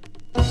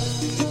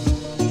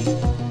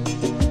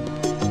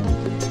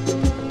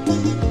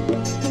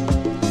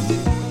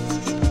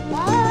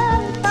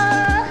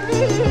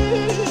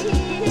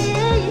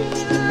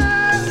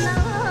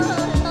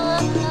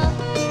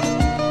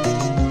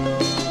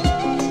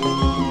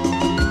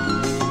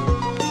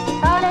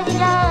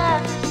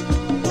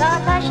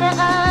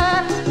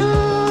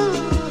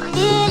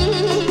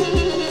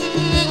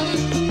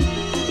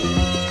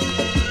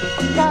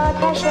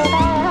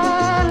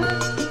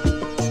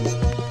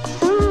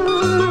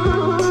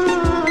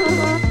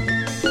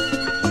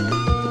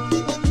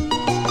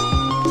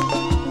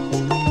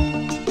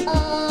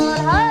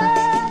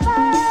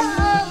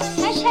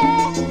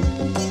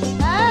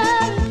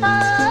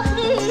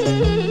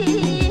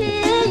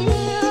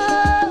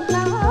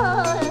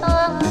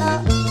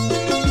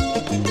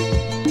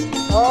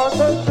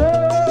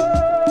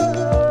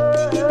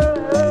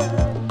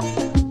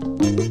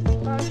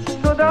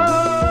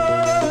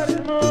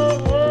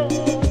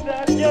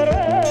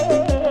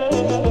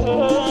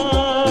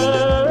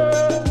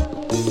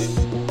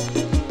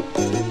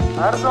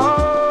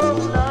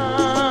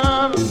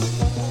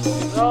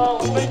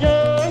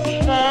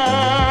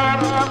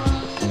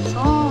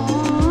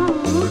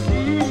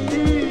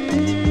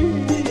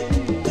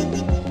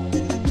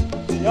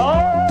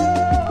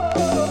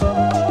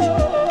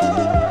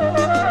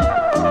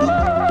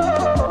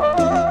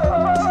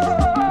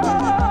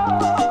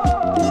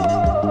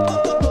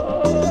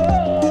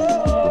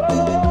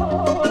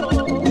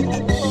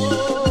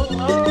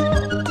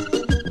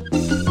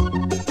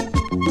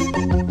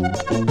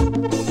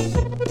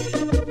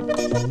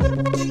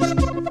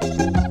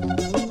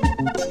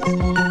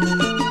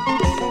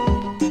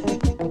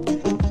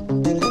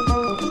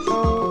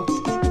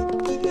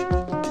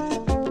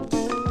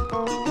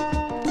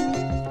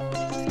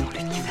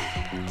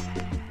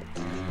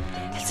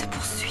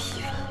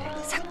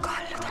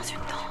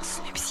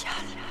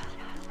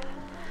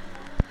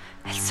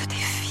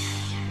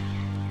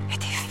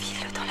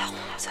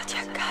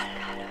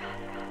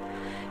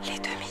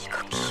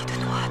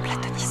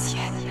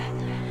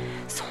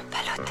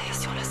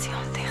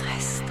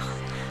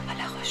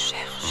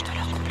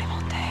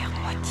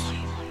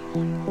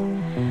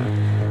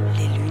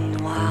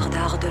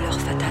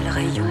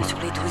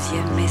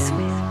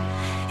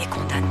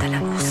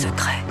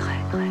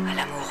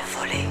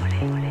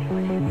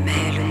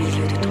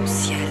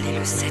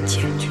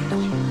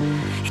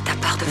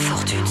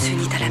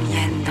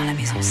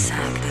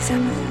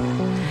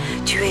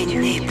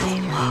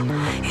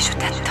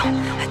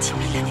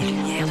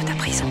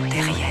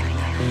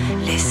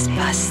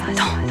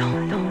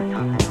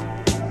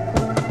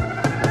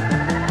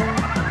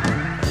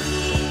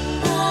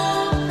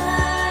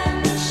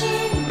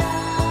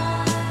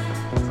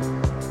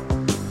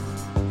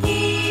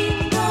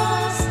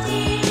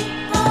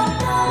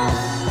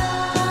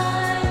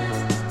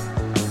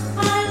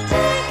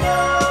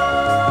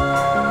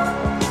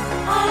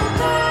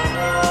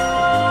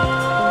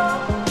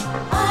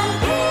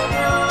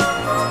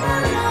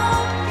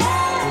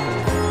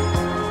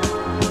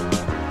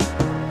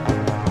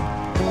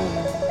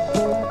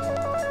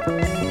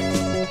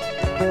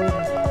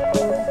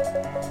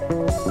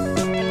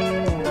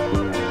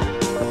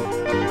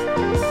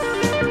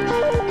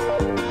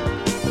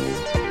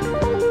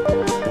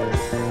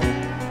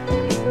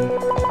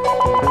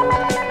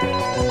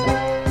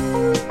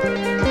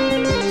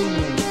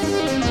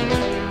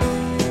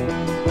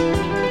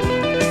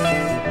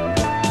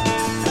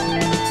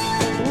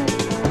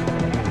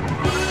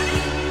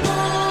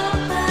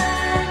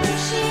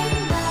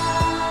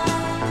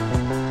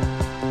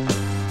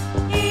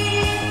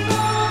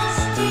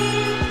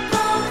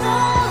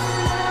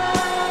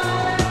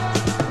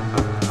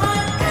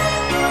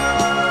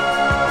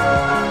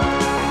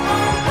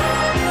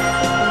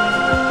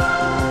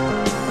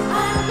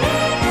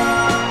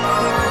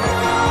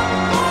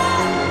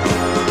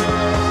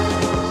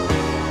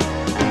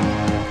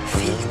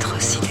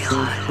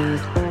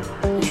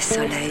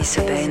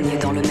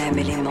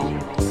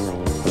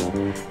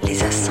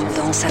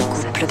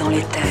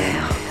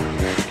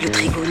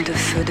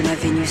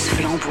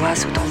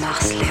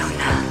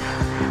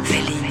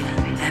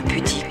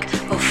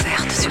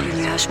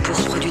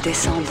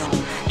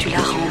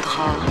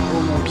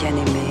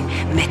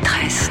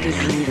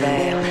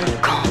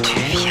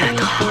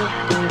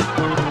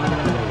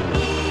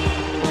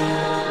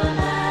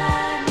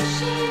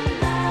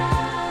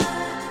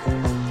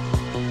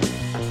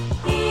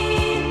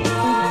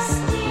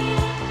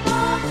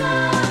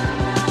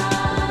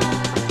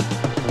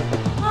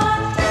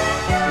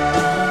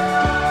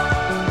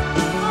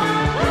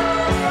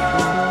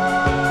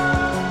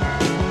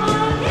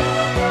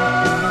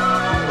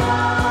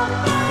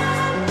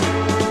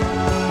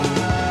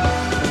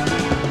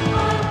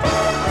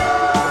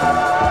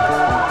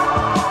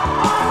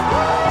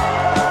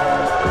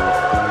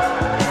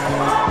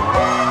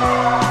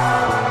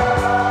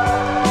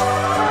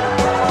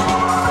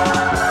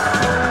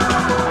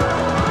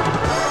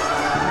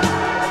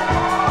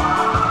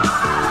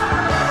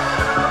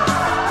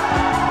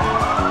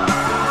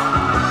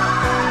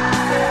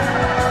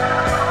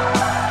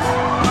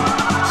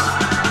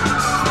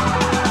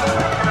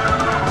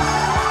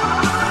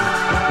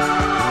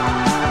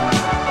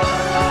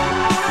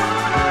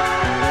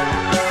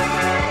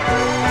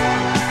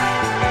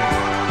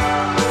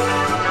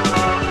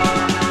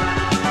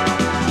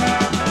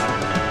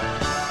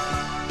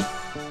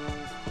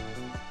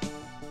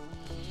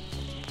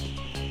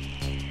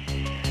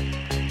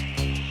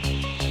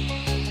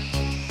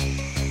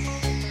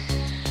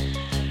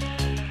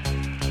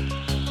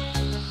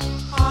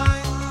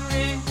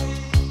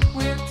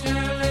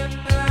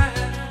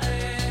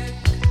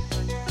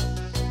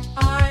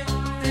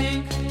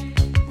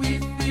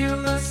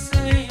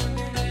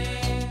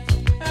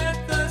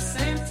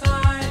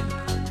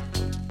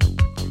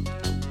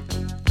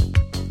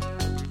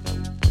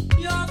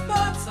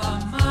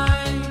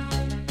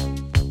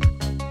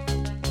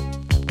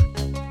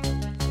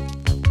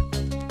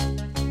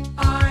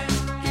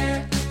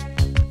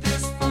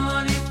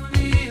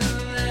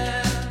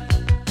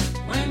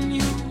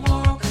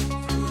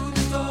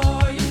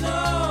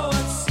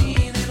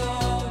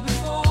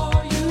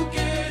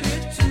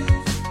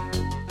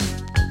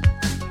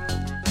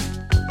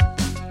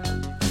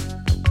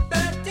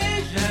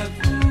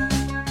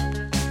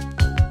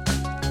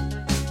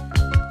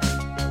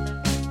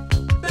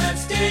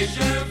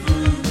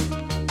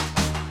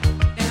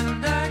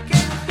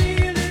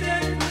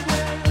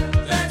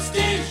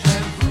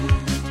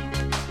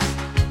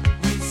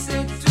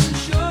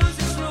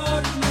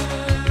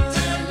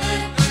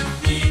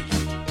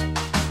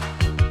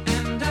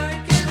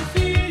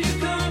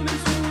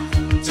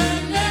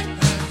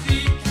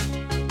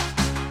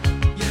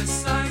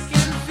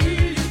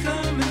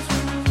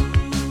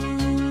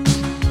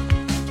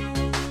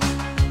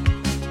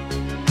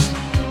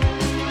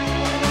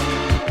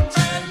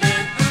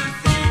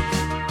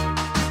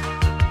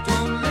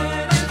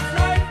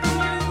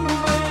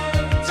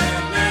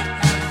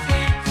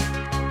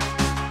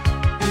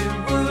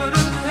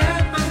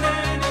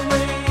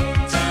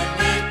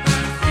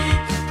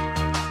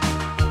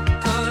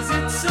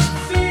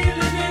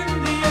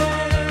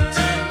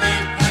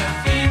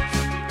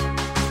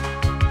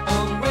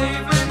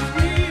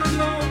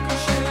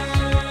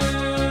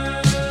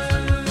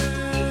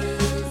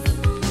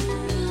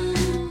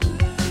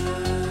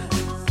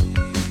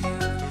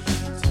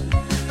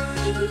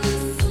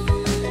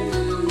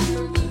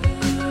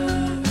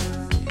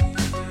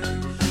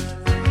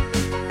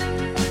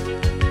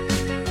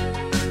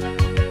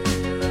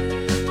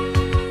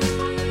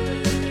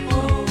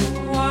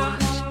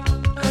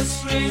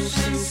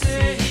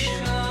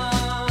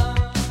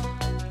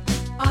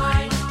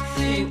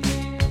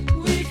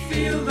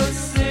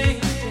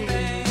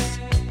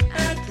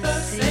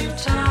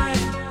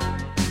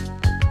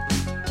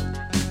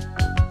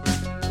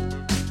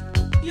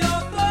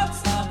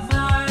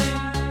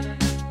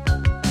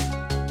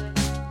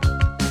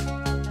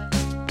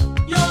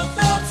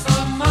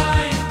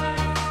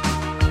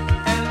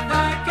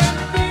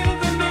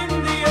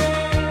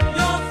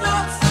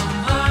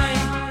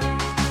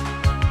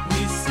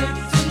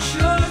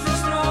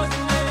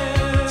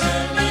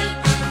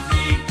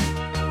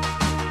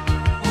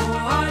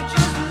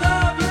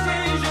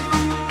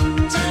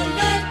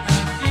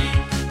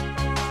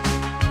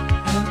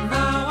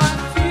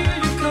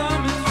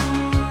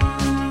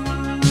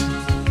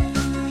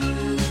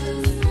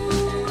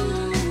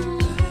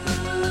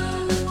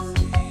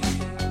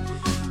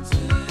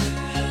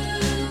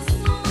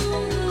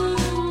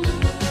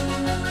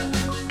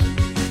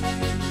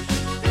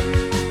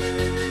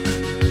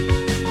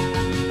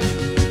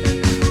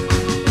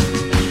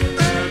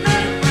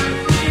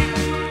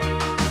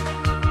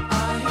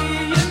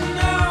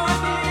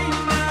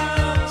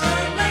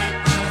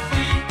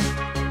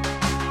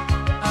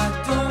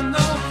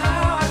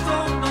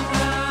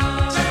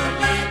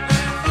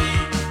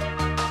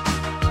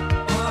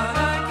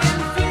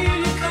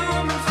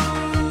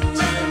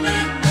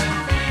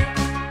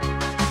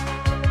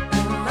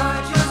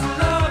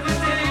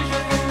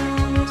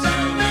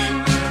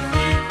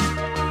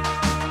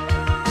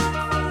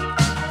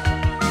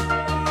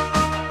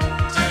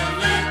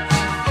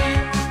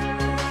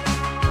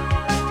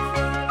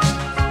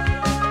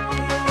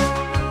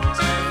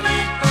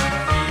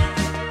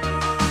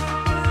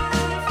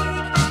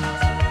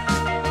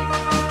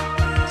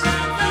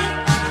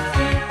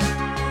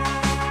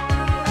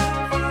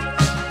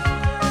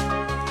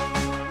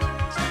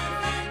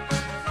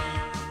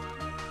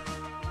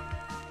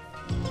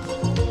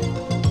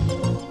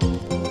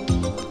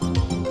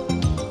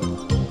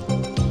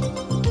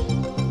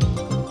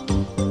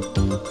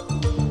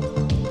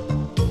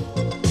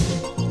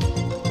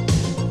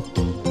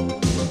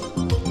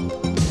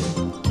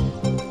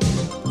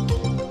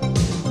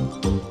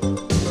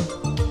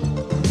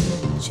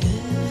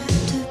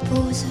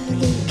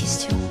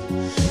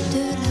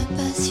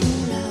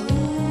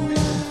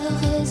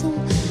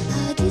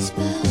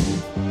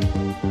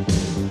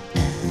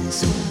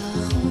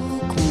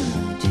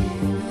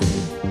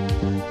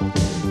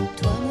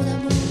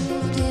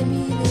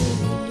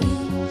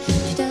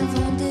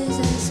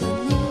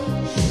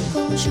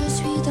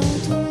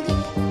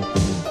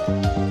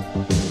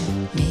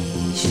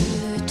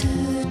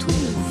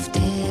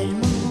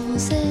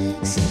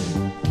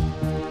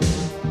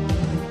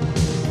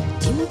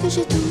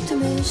j'ai toutes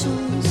mes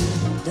chances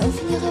d'en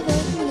finir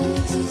avec mon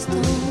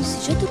existence.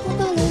 Si je te prends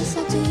par les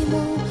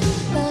sentiments,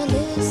 par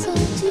les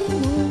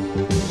sentiments,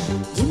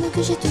 dis-moi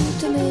que j'ai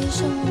toutes mes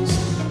chances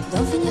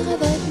d'en finir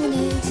avec mon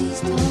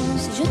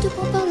existence. Si je te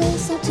prends par les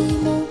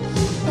sentiments,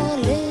 par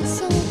les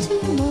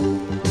sentiments,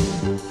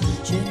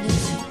 je ne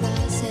suis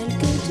pas celle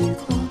que tu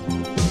crois.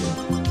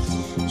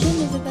 Je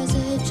ne veux pas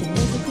être, je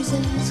ne veux plus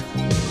être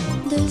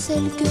de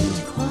celle que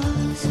tu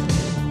croises.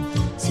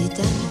 C'est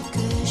tellement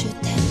que je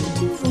t'aime,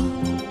 tu vois.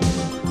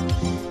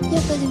 Y'a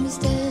pas de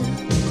mystère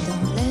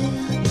dans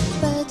l'air,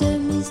 pas de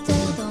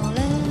mystère dans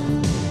l'air.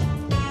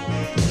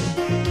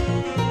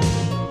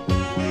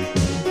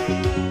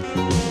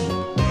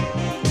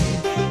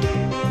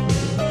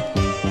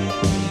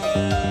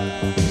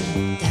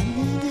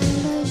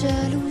 La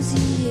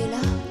jalousie est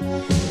là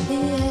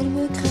et elle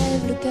me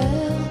crève le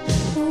cœur.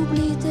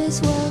 Oublie tes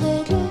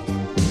soirées glauques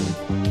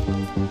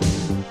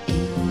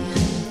et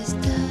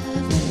reste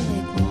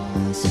avec moi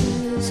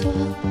ce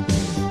soir.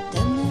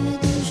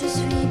 Je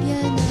suis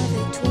bien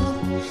avec toi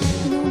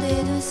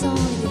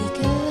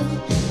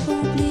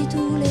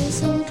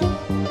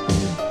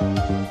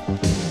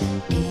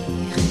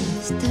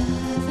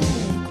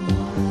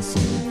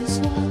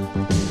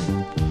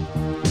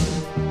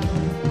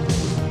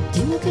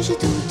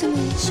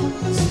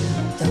chances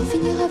d'en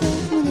finir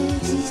avec mon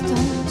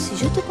existence. Si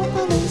je te prends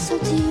par les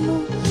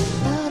sentiments,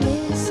 par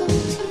les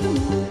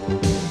sentiments,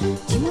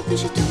 dis-moi que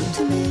j'ai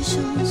toutes mes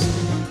chances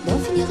d'en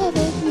finir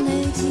avec mon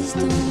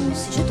existence.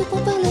 Si je te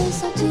prends par les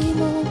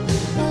sentiments,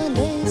 par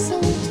les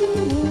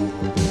sentiments,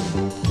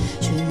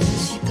 je ne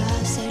suis pas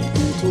celle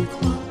que tu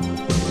crois.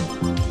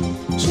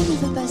 Je ne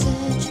veux pas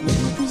être, je ne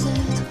veux plus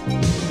être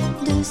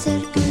de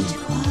celle que tu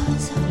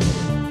croises.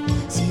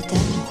 C'est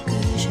d'amour que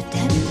je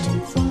t'aime, tu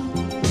vois.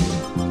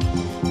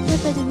 Y'a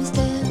pas de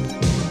mystère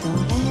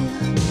dans l'air,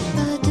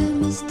 pas de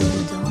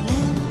mystère dans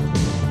l'air.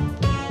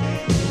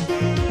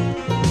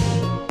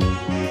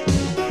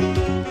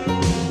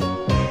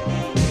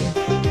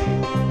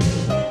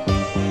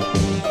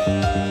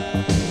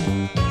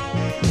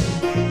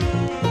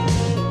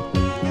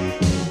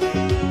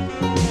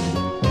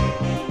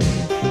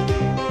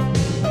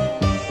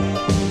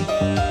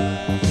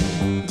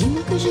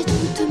 Dis-moi que j'ai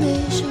toutes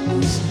mes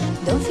chances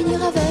d'en finir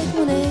avec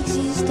mon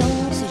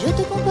existence. Si je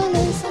te prends par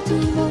les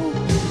sentiments,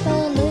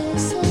 par les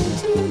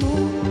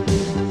sentiments,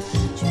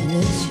 je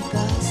ne suis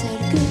pas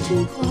celle que tu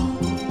crois.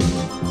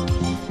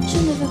 Je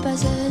ne veux pas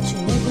être, je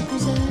ne veux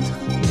plus être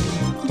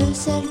de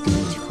celle que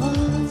tu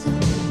croises.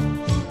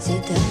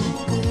 C'est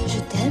d'amour que je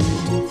t'aime,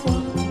 tu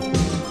vois.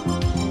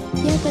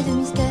 Y'a pas de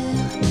mystère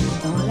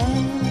dans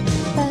l'air,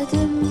 pas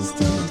de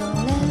mystère dans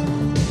l'air.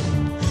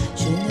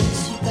 Je ne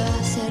suis pas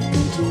celle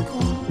que tu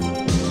crois.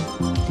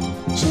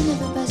 Je ne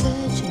veux pas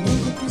être, je ne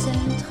veux plus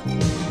être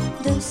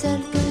de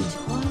celle que tu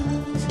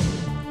croises.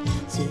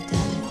 C'est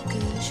d'amour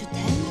que je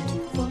t'aime, tu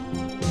vois.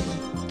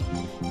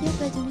 Y'a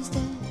pas de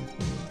mystère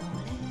dans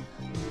l'air.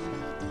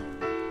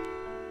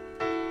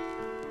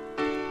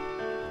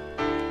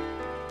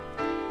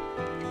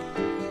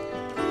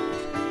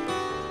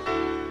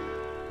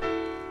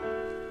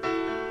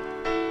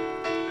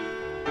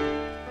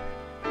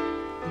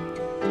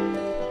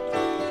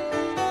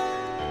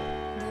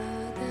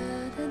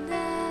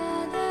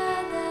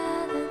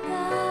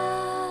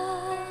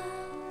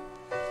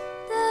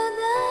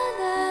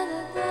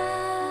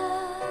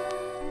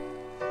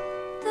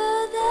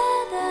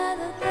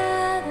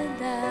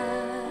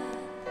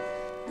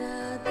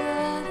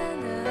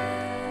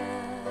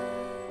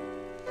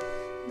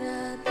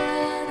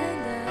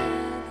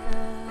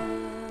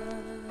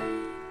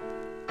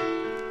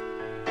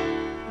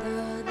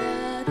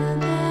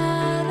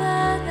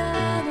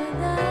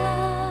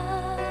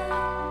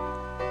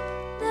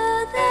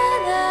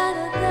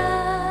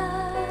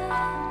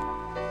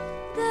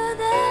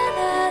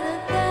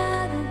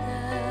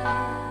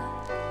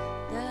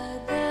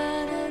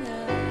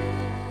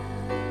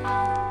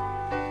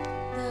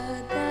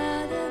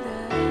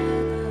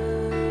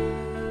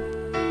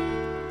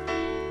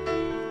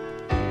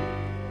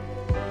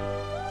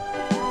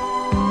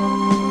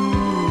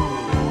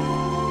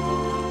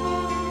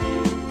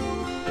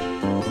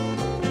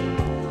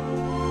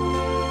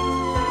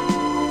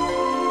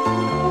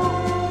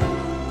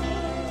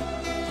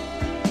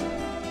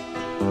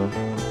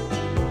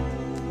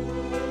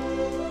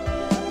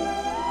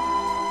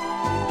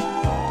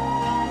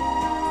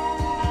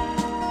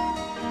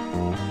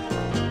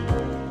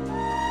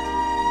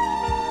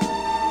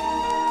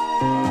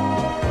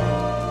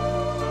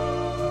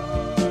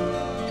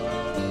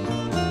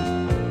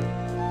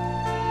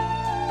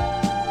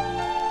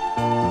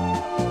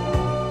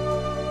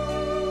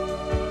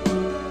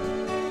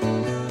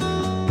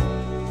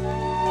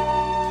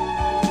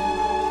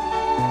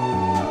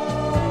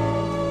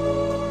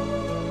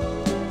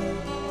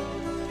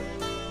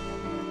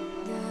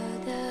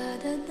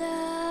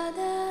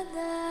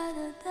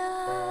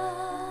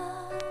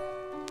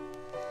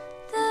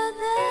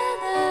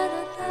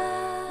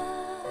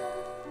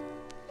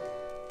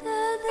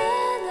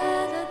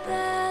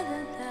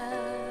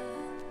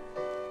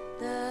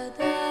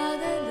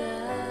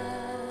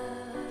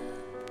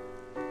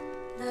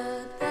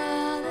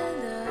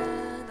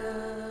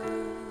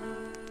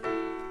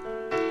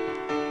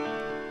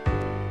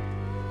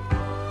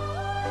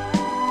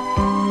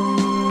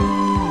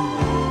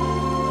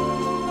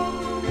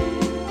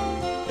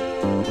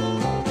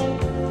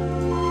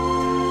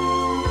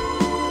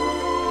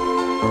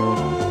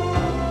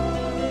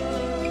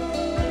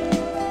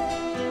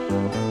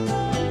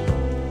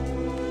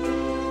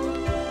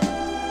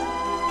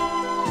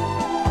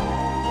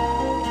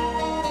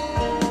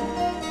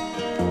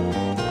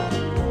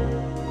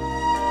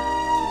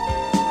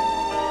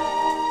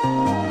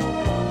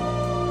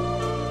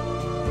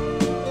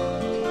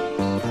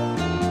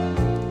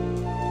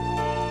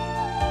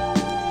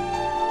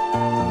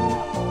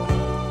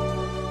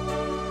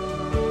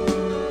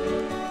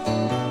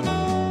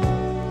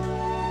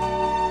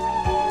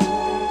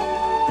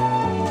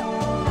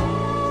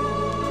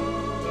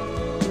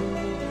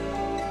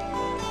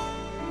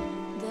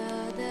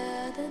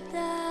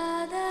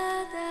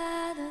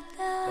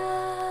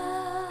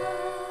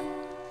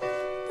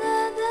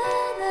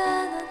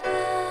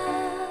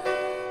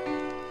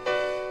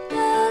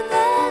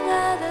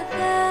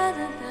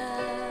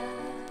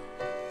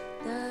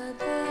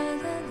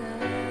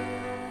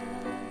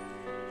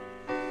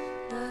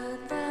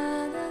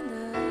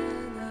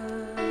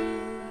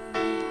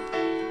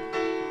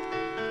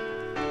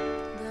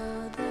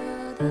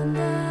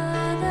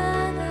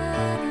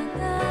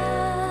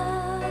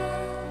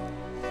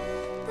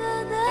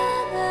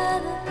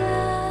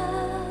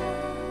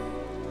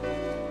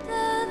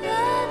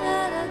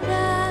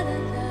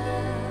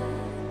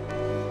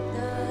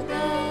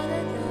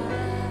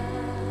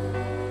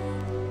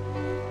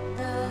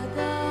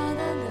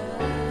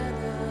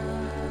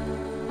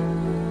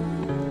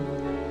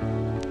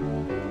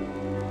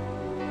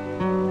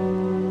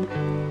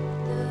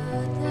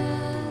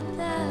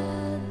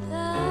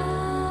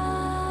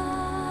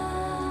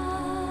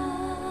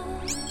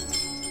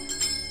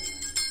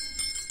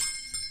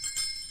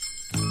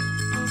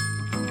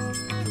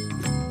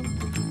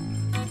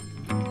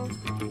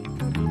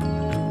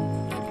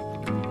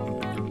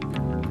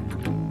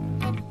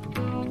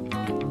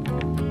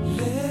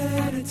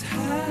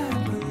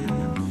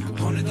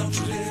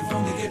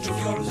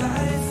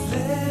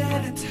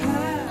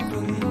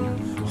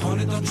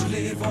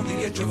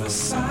 edge of a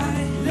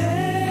sigh.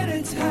 Let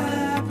it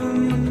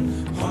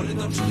happen. Honey,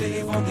 don't you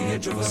live on the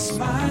edge of a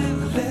smile.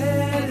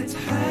 Let it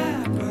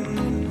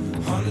happen.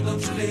 Honey,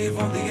 don't you live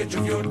on the edge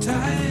of your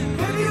time.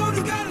 Baby, all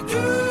you gotta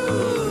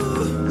do